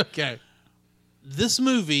explain. Okay. This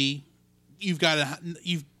movie...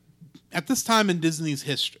 at this time in Disney's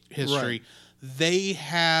history, they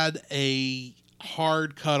had a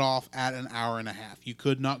hard cutoff at an hour and a half. You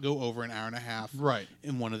could not go over an hour and a half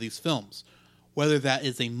in one of these films. Whether that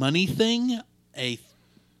is a money thing, a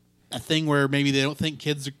thing where maybe they don't think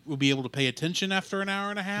kids will be able to pay attention after an hour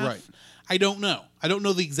and a half. I don't know. I don't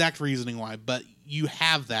know the exact reasoning why, but you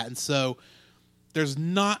have that. And so there's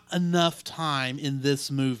not enough time in this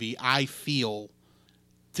movie, I feel,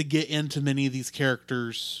 to get into many of these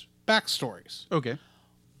characters' backstories. Okay.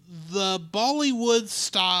 The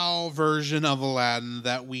Bollywood-style version of Aladdin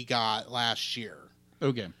that we got last year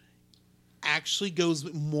actually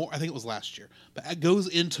goes more... I think it was last year. But it goes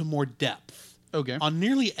into more depth. On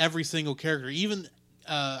nearly every single character. Even,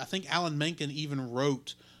 I think Alan Menken even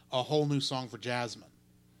wrote a whole new song for Jasmine.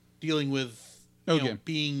 Dealing with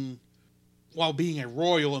being a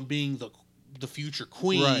royal and being the future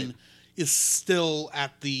queen... Right. Is still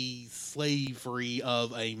at the slavery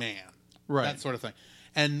of a man. Right. That sort of thing.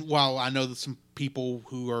 And while I know that some people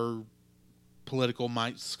who are political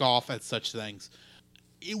might scoff at such things,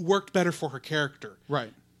 it worked better for her character.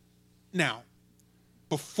 Right. Now,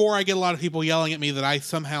 before I get a lot of people yelling at me that I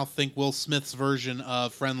somehow think Will Smith's version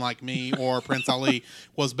of Friend Like Me or Prince Ali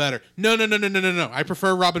was better. No. I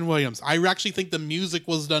prefer Robin Williams. I actually think the music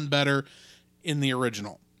was done better in the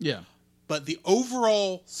original. Yeah. But the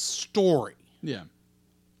overall story,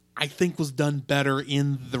 I think, was done better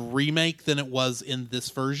in the remake than it was in this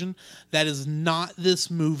version. That is not this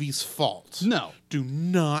movie's fault. No. Do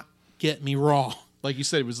not get me wrong. Like you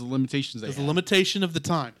said, it was the limitations they had. It was the limitation of the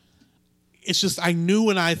time. It's just, I knew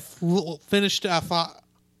when I finished it, I thought,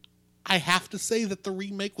 I have to say that the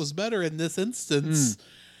remake was better in this instance.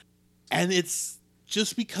 And it's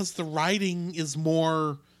just because the writing is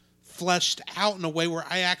more... fleshed out in a way where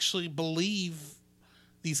I actually believe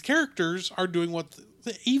these characters are doing what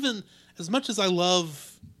even as much as I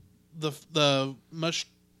love the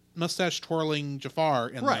mustache twirling Jafar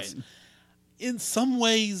in this, in some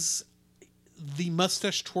ways the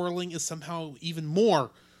mustache twirling is somehow even more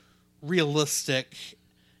realistic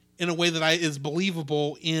in a way that is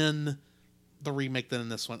believable in the remake than in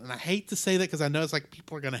this one. And I hate to say that because I know it's like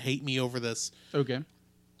people are going to hate me over this. Okay.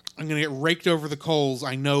 I'm going to get raked over the coals,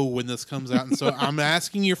 I know, when this comes out. And so I'm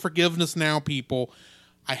asking your forgiveness now, people.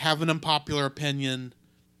 I have an unpopular opinion.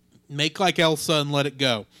 Make like Elsa and let it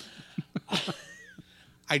go.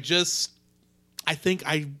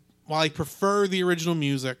 While I prefer the original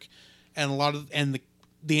music and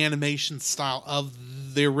the animation style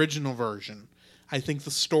of the original version, I think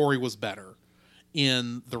the story was better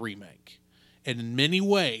in the remake. And in many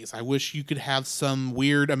ways, I wish you could have some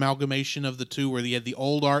weird amalgamation of the two where you had the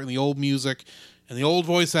old art and the old music and the old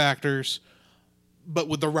voice actors, but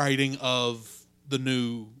with the writing of the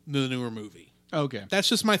newer movie. Okay. That's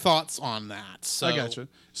just my thoughts on that. So, I gotcha.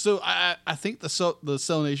 So I think the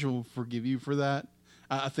Cell Nation will forgive you for that.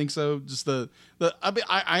 I think so. Just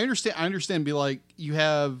I understand. Be like, you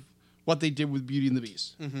have what they did with Beauty and the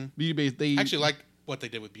Beast. Mm-hmm. Beauty Beast. They actually like what they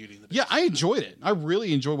did with Beauty and the Beast. Yeah, I enjoyed it. I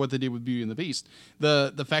really enjoyed what they did with Beauty and the Beast.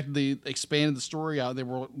 The fact that they expanded the story out,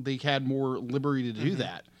 they had more liberty to do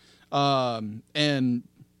that. And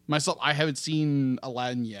myself, I haven't seen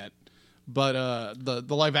Aladdin yet, but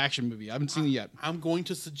the live action movie, I haven't seen it yet. I'm going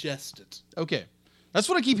to suggest it. Okay, that's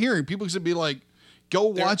what I keep hearing. People should be like, "Go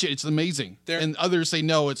watch it. It's amazing," and others say,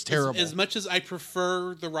 "No, it's terrible." As much as I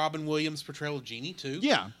prefer the Robin Williams portrayal of Genie too.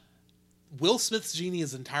 Yeah. Will Smith's Genie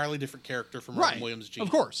is an entirely different character from Robin Williams' Genie.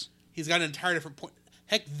 Of course. He's got an entirely different point.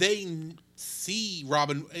 Heck, they see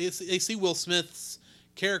Will Smith's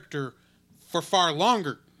character for far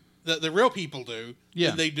longer. The real people do.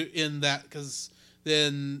 Yeah. Than they do in that, because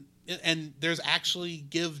then, and there's actually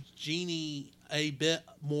give Genie a bit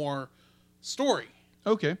more story.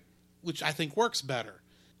 Okay. Which I think works better.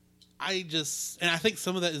 I think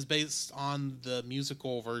some of that is based on the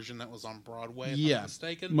musical version that was on Broadway, if I'm not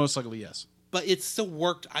mistaken. Most likely, yes. But it still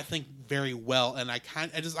worked, I think, very well. And like I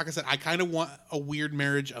said, I kind of want a weird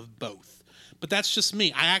marriage of both. But that's just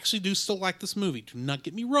me. I actually do still like this movie. Do not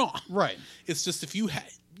get me wrong. Right. It's just if you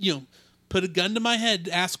put a gun to my head,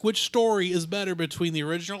 ask which story is better between the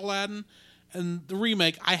original Aladdin and the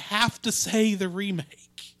remake, I have to say the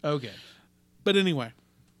remake. Okay. But anyway.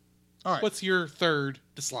 All right. What's your third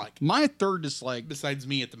dislike? My third dislike, besides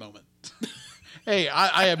me at the moment. Hey,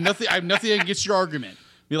 I have nothing. I have nothing against your argument.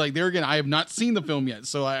 Be like, there again, I have not seen the film yet,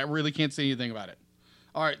 so I really can't say anything about it.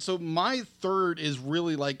 All right, so my third is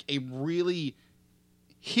really like a really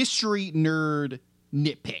history nerd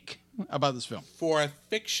nitpick about this film. For a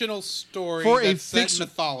fictional story that's set in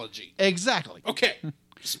mythology. Exactly. Okay.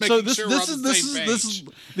 So this is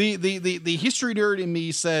the history nerd in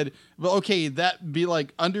me said, well, okay, that be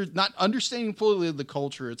like not understanding fully the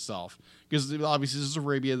culture itself, because obviously this is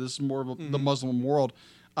Arabia, this is more of the Muslim world,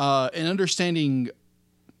 and understanding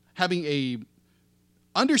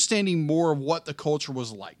more of what the culture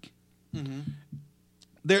was like. Mm-hmm.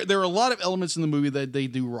 There are a lot of elements in the movie that they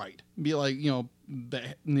do right. Be like,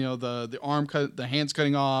 the arm cut, the hands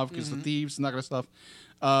cutting off because the thieves and that kind of stuff.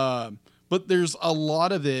 But there's a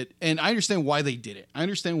lot of it, and I understand why they did it. I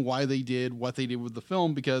understand why they did what they did with the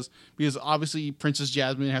film, because obviously Princess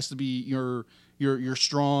Jasmine has to be your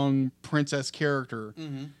strong princess character,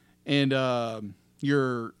 and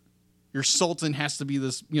your sultan has to be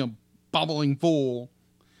this bubbling fool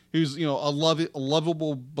who's a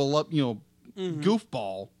lovable beloved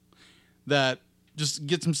goofball that just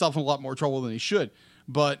gets himself in a lot more trouble than he should.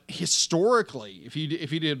 But historically, if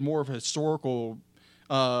he did more of a historical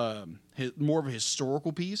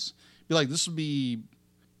piece, be like, this would be,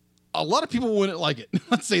 a lot of people wouldn't like it.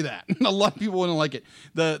 Let's say that. A lot of people wouldn't like it.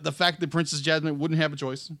 The fact that Princess Jasmine wouldn't have a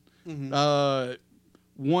choice.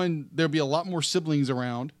 One, there'd be a lot more siblings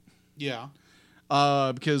around. Yeah.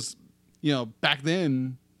 Because back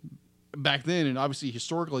then, and obviously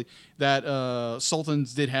historically, that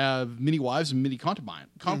sultans did have many wives and many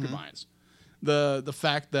concubines. The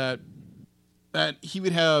fact that he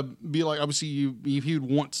would be like, obviously if he would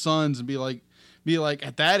want sons and be like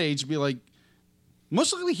at that age, be like,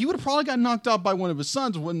 most likely he would have probably got knocked out by one of his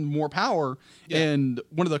sons with more power. Yeah. And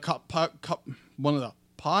one of the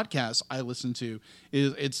podcasts I listen to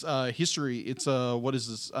it's history. It's what is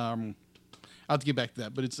this? I'll have to get back to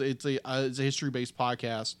that, but it's a history based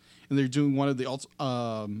podcast, and they're doing one of the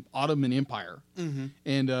Ottoman Empire,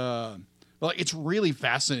 and like, it's really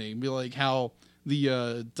fascinating. Be like how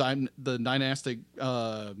the dynastic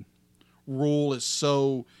rule is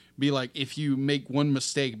so, be like, if you make one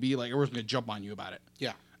mistake, be like, everyone's gonna jump on you about it.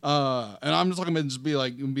 Yeah. And I'm just talking about just be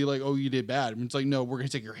like, oh, you did bad. And it's like, no, we're gonna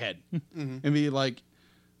take your head. And be like,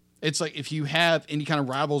 it's like, if you have any kind of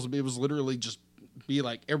rivals, it was literally just be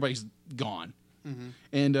like, everybody's gone.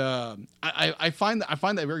 And I find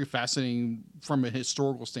that very fascinating from a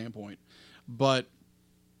historical standpoint, but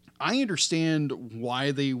I understand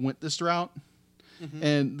why they went this route.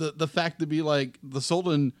 And the fact to be like, the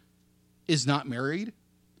Sultan is not married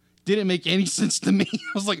didn't make any sense to me.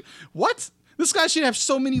 I was like, what? This guy should have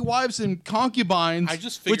so many wives and concubines. I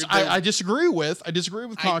just figured which I disagree with. I disagree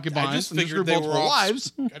with concubines. I just figured they were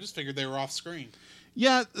wives. I just figured they were off screen.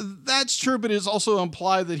 Yeah, that's true, but it's also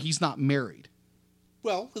implied that he's not married.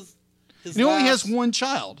 Well, he only has one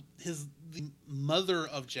child. The mother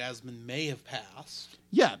of Jasmine may have passed.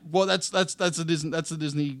 Yeah, well, that's a Disney. That's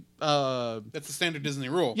the standard Disney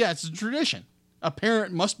rule. Yeah, it's a tradition. A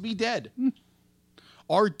parent must be dead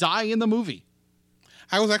or die in the movie.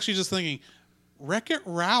 I was actually just thinking, Wreck-It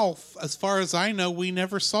Ralph, as far as I know, we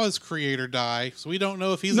never saw his creator die, so we don't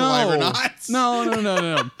know if he's alive or not.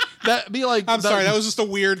 No. That'd be like... sorry, that was just a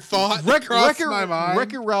weird thought that crossed my mind.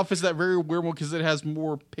 Wreck-It Ralph is that very weird one because it has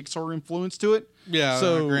more Pixar influence to it. Yeah,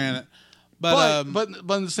 so granted. But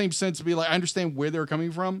in the same sense, to be like, I understand where they're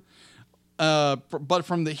coming from, but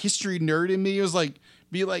from the history nerd in me, it was like,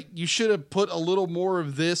 you should have put a little more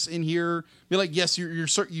of this in here. Be like, yes, you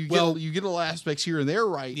get a little aspects here and there,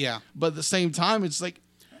 right? Yeah. But at the same time, it's like,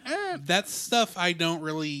 that stuff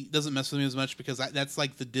doesn't mess with me as much because that's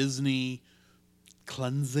like the Disney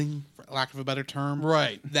cleansing, for lack of a better term,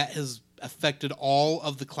 right? That has affected all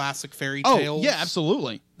of the classic fairy tales. Oh, yeah,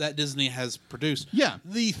 absolutely. That Disney has produced. Yeah.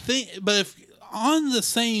 But if on the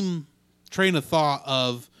same train of thought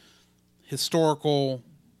of historical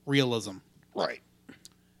realism, right?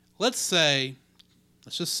 Let's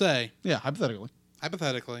just say, yeah, hypothetically,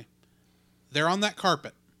 they're on that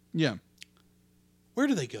carpet. Yeah. Where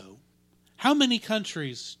do they go? How many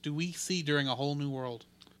countries do we see during A Whole New World?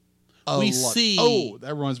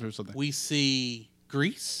 That reminds me of something. We see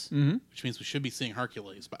Greece, which means we should be seeing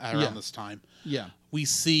Hercules around this time. Yeah. We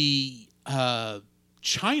see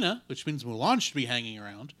China, which means Mulan should be hanging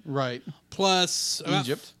around. Right. Plus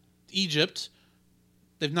Egypt.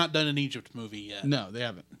 They've not done an Egypt movie yet. No, they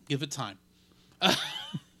haven't. Give it time. We'll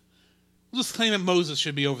just claim that Moses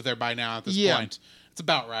should be over there by now at this point. It's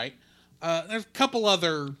about right. There's a couple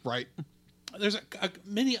other... Right. There's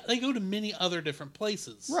they go to many other different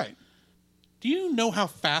places. Right. Do you know how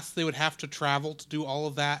fast they would have to travel to do all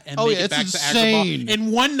of that and make it back insane. to Agrabah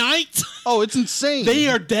in one night? Oh, it's insane. They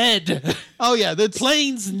are dead. Oh, yeah.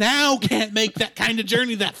 Planes now can't make that kind of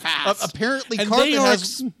journey that fast. Apparently, and they are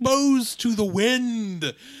exposed to the wind.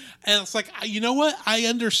 And it's like, you know what? I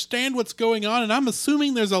understand what's going on, and I'm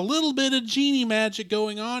assuming there's a little bit of genie magic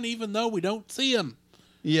going on, even though we don't see them.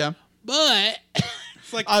 Yeah. But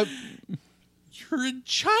it's like, you're in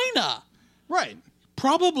China. Right.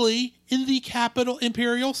 Probably in the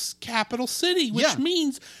imperial capital city, which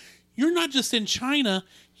means you're not just in China,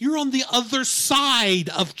 you're on the other side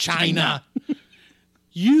of China.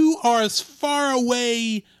 You are as far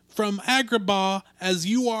away from Agrabah as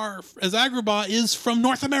Agrabah is from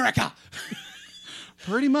North America.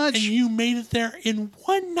 Pretty much. And you made it there in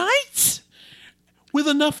one night with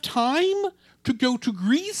enough time to go to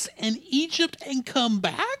Greece and Egypt and come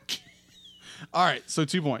back? All right, so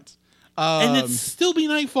 2 points. And it'd still be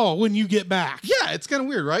nightfall when you get back. Yeah, it's kind of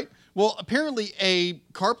weird, right? Well, apparently a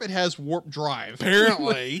carpet has warp drive.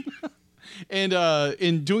 Apparently. And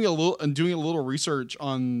in doing a little research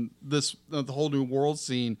on this the Whole New World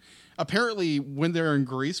scene, apparently when they're in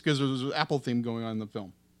Greece, because there's an Apple theme going on in the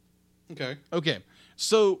film. Okay.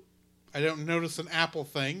 So I don't notice an Apple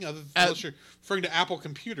thing unless you're referring to Apple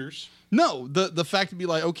computers. No, the fact to be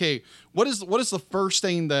like, okay, what is the first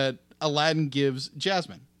thing that Aladdin gives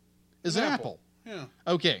Jasmine? Is an apple. Yeah.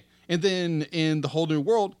 Okay. And then in The Whole New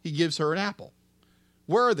World, he gives her an apple.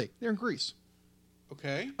 Where are they? They're in Greece.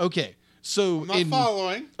 Okay. So I'm not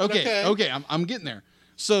following. Okay. I'm getting there.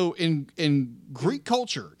 So in Greek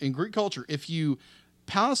culture, if you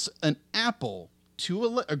pass an apple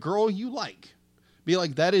to a girl you like, be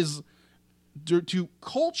like, that is to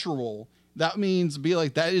cultural. That means be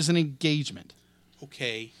like, that is an engagement.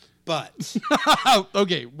 Okay. But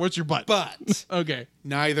okay, what's your but? But okay,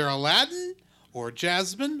 neither Aladdin or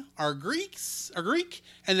Jasmine are Greek,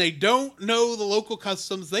 and they don't know the local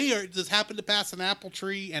customs. They just happen to pass an apple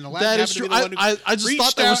tree, and Aladdin happened to be the one who I just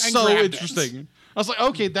thought that was so interesting. I was like,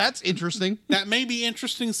 okay, that's interesting. That may be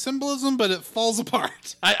interesting symbolism, but it falls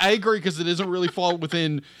apart. I agree because it doesn't really fall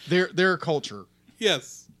within their culture.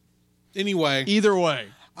 Yes. Anyway, either way.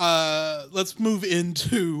 Let's move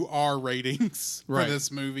into our ratings for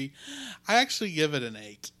this movie. I actually give it an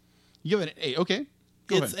 8. You give it an 8, okay.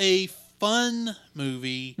 It's a fun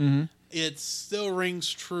movie. Mm-hmm. It still rings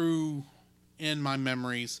true in my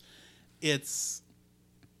memories. It's,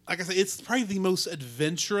 like I said, it's probably the most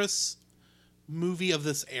adventurous movie of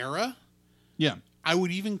this era. Yeah. I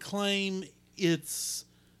would even claim it's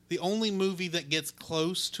the only movie that gets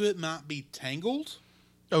close to it not be Tangled.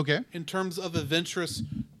 Okay. In terms of adventurous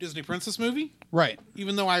Disney princess movie. Right.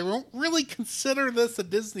 Even though I won't really consider this a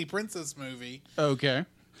Disney princess movie. Okay.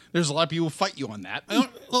 There's a lot of people who fight you on that.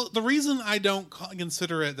 Well, the reason I don't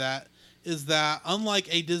consider it that is that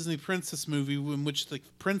unlike a Disney princess movie in which the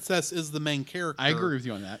princess is the main character, I agree with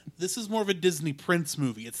you on that. this is more of a Disney prince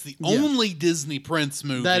movie. It's the only Disney prince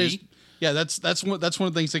movie. That is, yeah. That's one of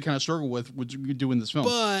the things they kind of struggle with you do in this film.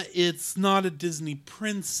 But it's not a Disney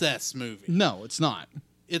princess movie. No, it's not.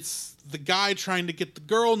 It's the guy trying to get the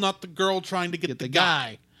girl, not the girl trying to get the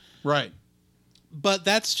guy. Right. But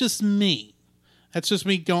that's just me. That's just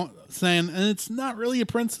me saying, and it's not really a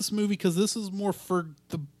princess movie because this is more for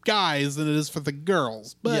the guys than it is for the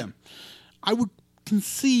girls. But I would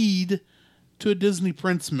concede to a Disney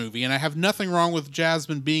prince movie, and I have nothing wrong with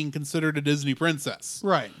Jasmine being considered a Disney princess.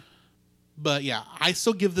 Right. But yeah, I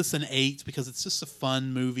still give this an 8 because it's just a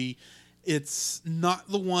fun movie. It's not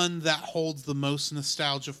the one that holds the most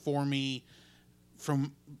nostalgia for me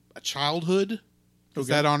from a childhood. Because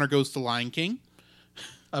that honor goes to Lion King.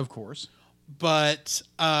 Of course. But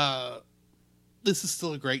this is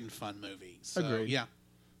still a great and fun movie. So, agreed. Yeah.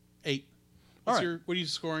 8. All right. What are you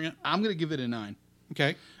scoring it? I'm going to give it a 9.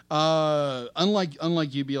 Okay.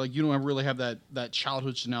 Unlike you, you don't really have that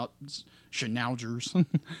childhood schnauzers.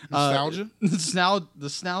 Nostalgia?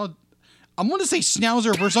 I'm going to say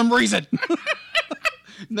schnauzer for some reason.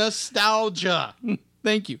 Nostalgia.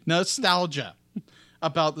 Thank you. Nostalgia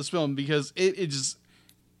about this film because it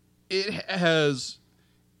has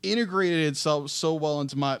integrated itself so well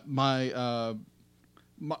into my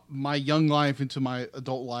young life, into my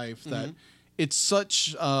adult life that it's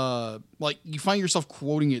such like you find yourself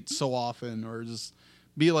quoting it so often, or just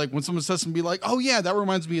be like when someone says something, be like, oh yeah, that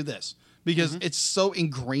reminds me of this, because it's so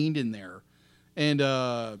ingrained in there. And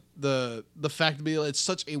the fact to be it's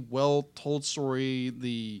such a well told story.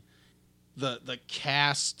 The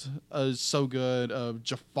cast is so good of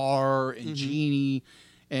Jafar and Genie,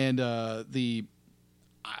 and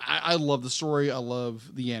I love the story. I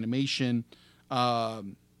love the animation.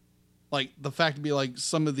 Like the fact to be like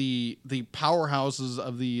some of the powerhouses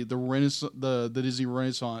of the Disney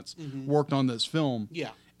Renaissance worked on this film.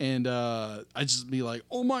 Yeah. And I just be like,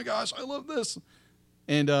 oh my gosh, I love this.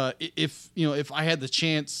 And if I had the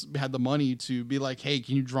chance, had the money to be like, hey,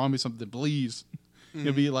 can you draw me something, please?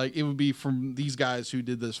 It'd be like, it would be from these guys who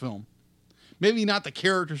did this film. Maybe not the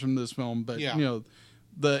characters from this film, but the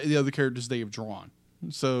other characters they have drawn.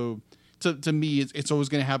 So to me, it's always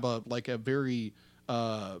going to have a very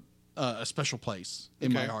a special place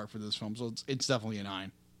in my heart for this film. So it's definitely a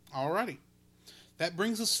 9. Alrighty. That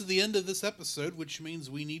brings us to the end of this episode, which means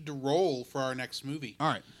we need to roll for our next movie.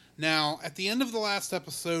 All right. Now, at the end of the last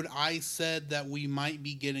episode, I said that we might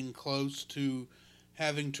be getting close to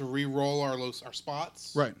having to re-roll our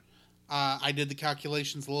spots. Right. I did the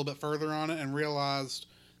calculations a little bit further on it and realized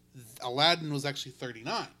Aladdin was actually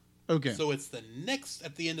 39. Okay. So it's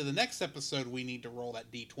at the end of the next episode, we need to roll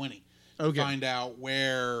that D20 to find out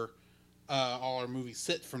where all our movies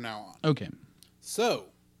sit from now on. Okay. So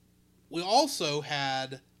we also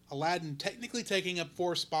had Aladdin technically taking up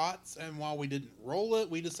 4 spots, and while we didn't roll it,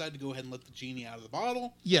 we decided to go ahead and let the genie out of the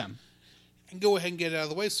bottle. Yeah. And go ahead and get it out of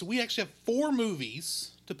the way. So we actually have 4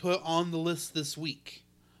 movies to put on the list this week.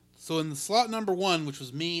 So in the slot number 1, which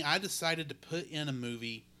was me, I decided to put in a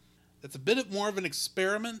movie that's a bit more of an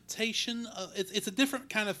experimentation. It's a different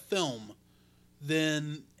kind of film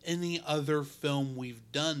than any other film we've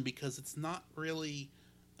done because it's not really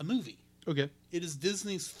a movie. Okay. It is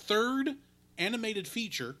Disney's 3rd animated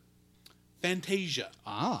feature, Fantasia.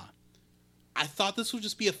 Ah. I thought this would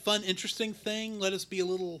just be a fun, interesting thing. Let us be a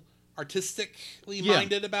little artistically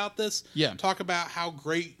minded about this. Yeah. Talk about how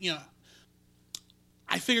great,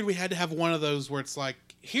 I figured we had to have one of those where it's like,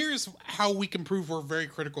 here's how we can prove we're very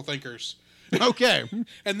critical thinkers. Okay.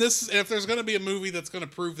 And if there's going to be a movie that's going to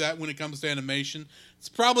prove that when it comes to animation, it's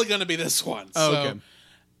probably going to be this one. Oh, so, okay.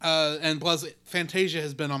 And plus, Fantasia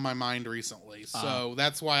has been on my mind recently, so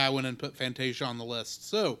that's why I went and put Fantasia on the list.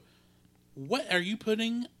 So, what are you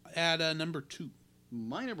putting at number 2?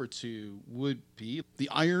 My number 2 would be The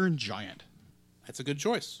Iron Giant. That's a good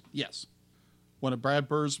choice. Yes. One of Brad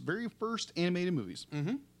Bird's very first animated movies.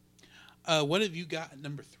 Mm-hmm. What have you got at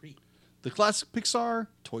number 3? The classic Pixar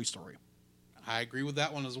Toy Story. I agree with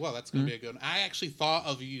that one as well. That's going to be a good one. I actually thought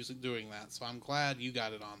of you doing that, so I'm glad you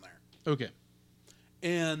got it on there. Okay.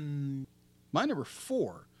 And my number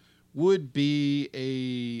 4 would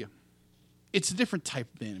be it's a different type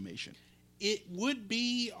of animation. It would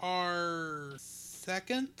be our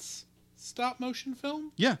second stop motion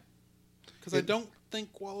film? Yeah. Because I don't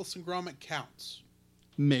think Wallace and Gromit counts.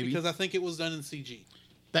 Maybe. Because I think it was done in CG.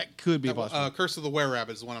 That could be possible. Curse of the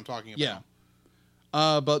Were-Rabbit is the one I'm talking about. Yeah.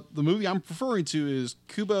 But the movie I'm referring to is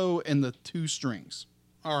Kubo and the Two Strings.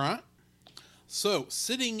 All right. So,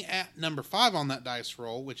 sitting at number 5 on that dice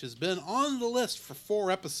roll, which has been on the list for 4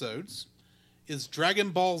 episodes, is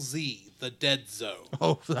Dragon Ball Z, The Dead Zone.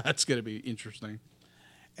 Oh, that's going to be interesting.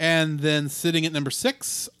 And then sitting at number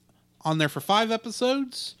 6, on there for 5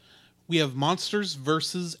 episodes, we have Monsters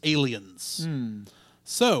vs. Aliens.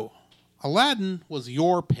 So, Aladdin was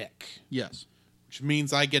your pick. Yes. Which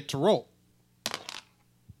means I get to roll.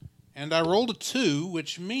 And I rolled a 2,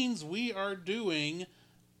 which means we are doing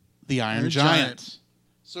The Iron Giant.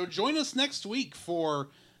 So join us next week for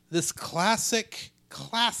this classic,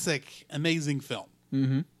 amazing film.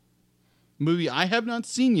 Mm-hmm. Movie I have not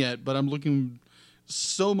seen yet, but I'm looking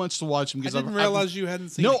so much to watch because I didn't realize you hadn't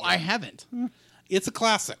seen it. No, yet. I haven't. It's a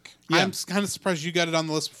classic. Yeah. I'm kind of surprised you got it on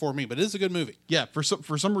the list before me, but it is a good movie. Yeah, for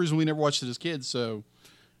some reason we never watched it as kids, so...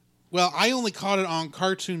 Well, I only caught it on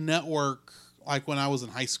Cartoon Network like when I was in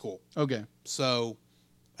high school. Okay. So,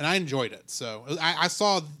 and I enjoyed it. So, I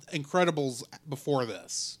saw Incredibles before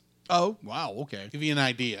this. Oh, wow, okay. Give you an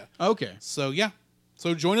idea. Okay. So, yeah.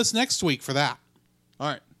 So, join us next week for that. All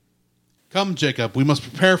right. Come, Jacob. We must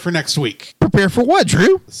prepare for next week. Prepare for what,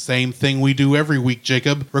 Drew? The same thing we do every week,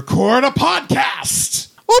 Jacob. Record a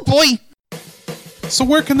podcast! Oh, boy! So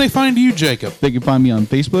where can they find you, Jacob? They can find me on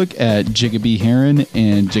Facebook at Jacob B. Heron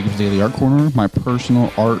and Jacob's Daily Art Corner, my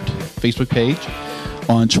personal art Facebook page.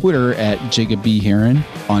 On Twitter at Jacob B. Heron.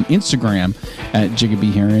 On Instagram at Jacob B.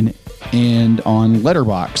 Heron. And on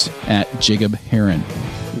Letterboxd at Jacob Heron.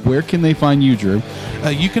 Where can they find you, Drew?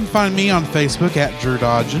 You can find me on Facebook at Drew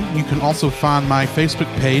Dodgen. You can also find my Facebook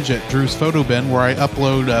page at Drew's Photo Bin, where I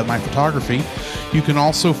upload my photography. You can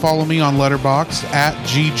also follow me on Letterboxd at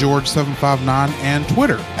GGeorge759 and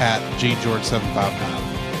Twitter at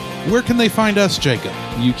GGeorge759. Where can they find us, Jacob?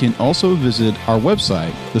 You can also visit our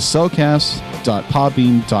website,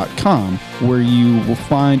 thecellcast.podbean.com, where you will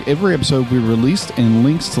find every episode we released and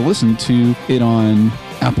links to listen to it on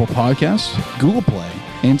Apple Podcasts, Google Play,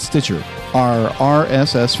 and Stitcher. Our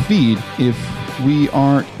RSS feed, if we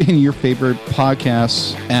aren't in your favorite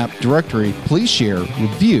podcast app directory, please share,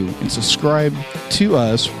 review, and subscribe to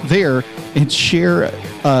us there and share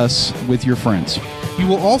us with your friends. You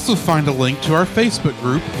will also find a link to our Facebook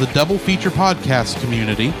group, the Double Feature Podcast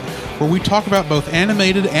Community, where we talk about both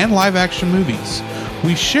animated and live-action movies.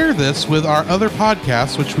 We share this with our other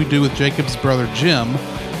podcasts, which we do with Jacob's brother Jim,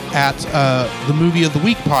 at the Movie of the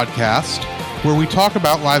Week podcast, where we talk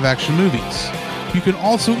about live-action movies. You can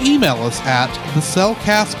also email us at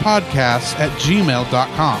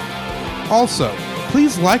thecellcastpodcast@gmail.com. Also,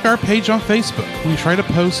 please like our page on Facebook. We try to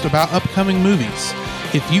post about upcoming movies.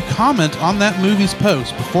 If you comment on that movie's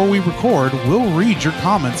post before we record, we'll read your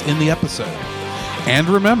comments in the episode. And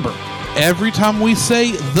remember, every time we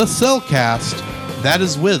say The Cellcast, that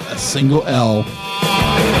is with a single L.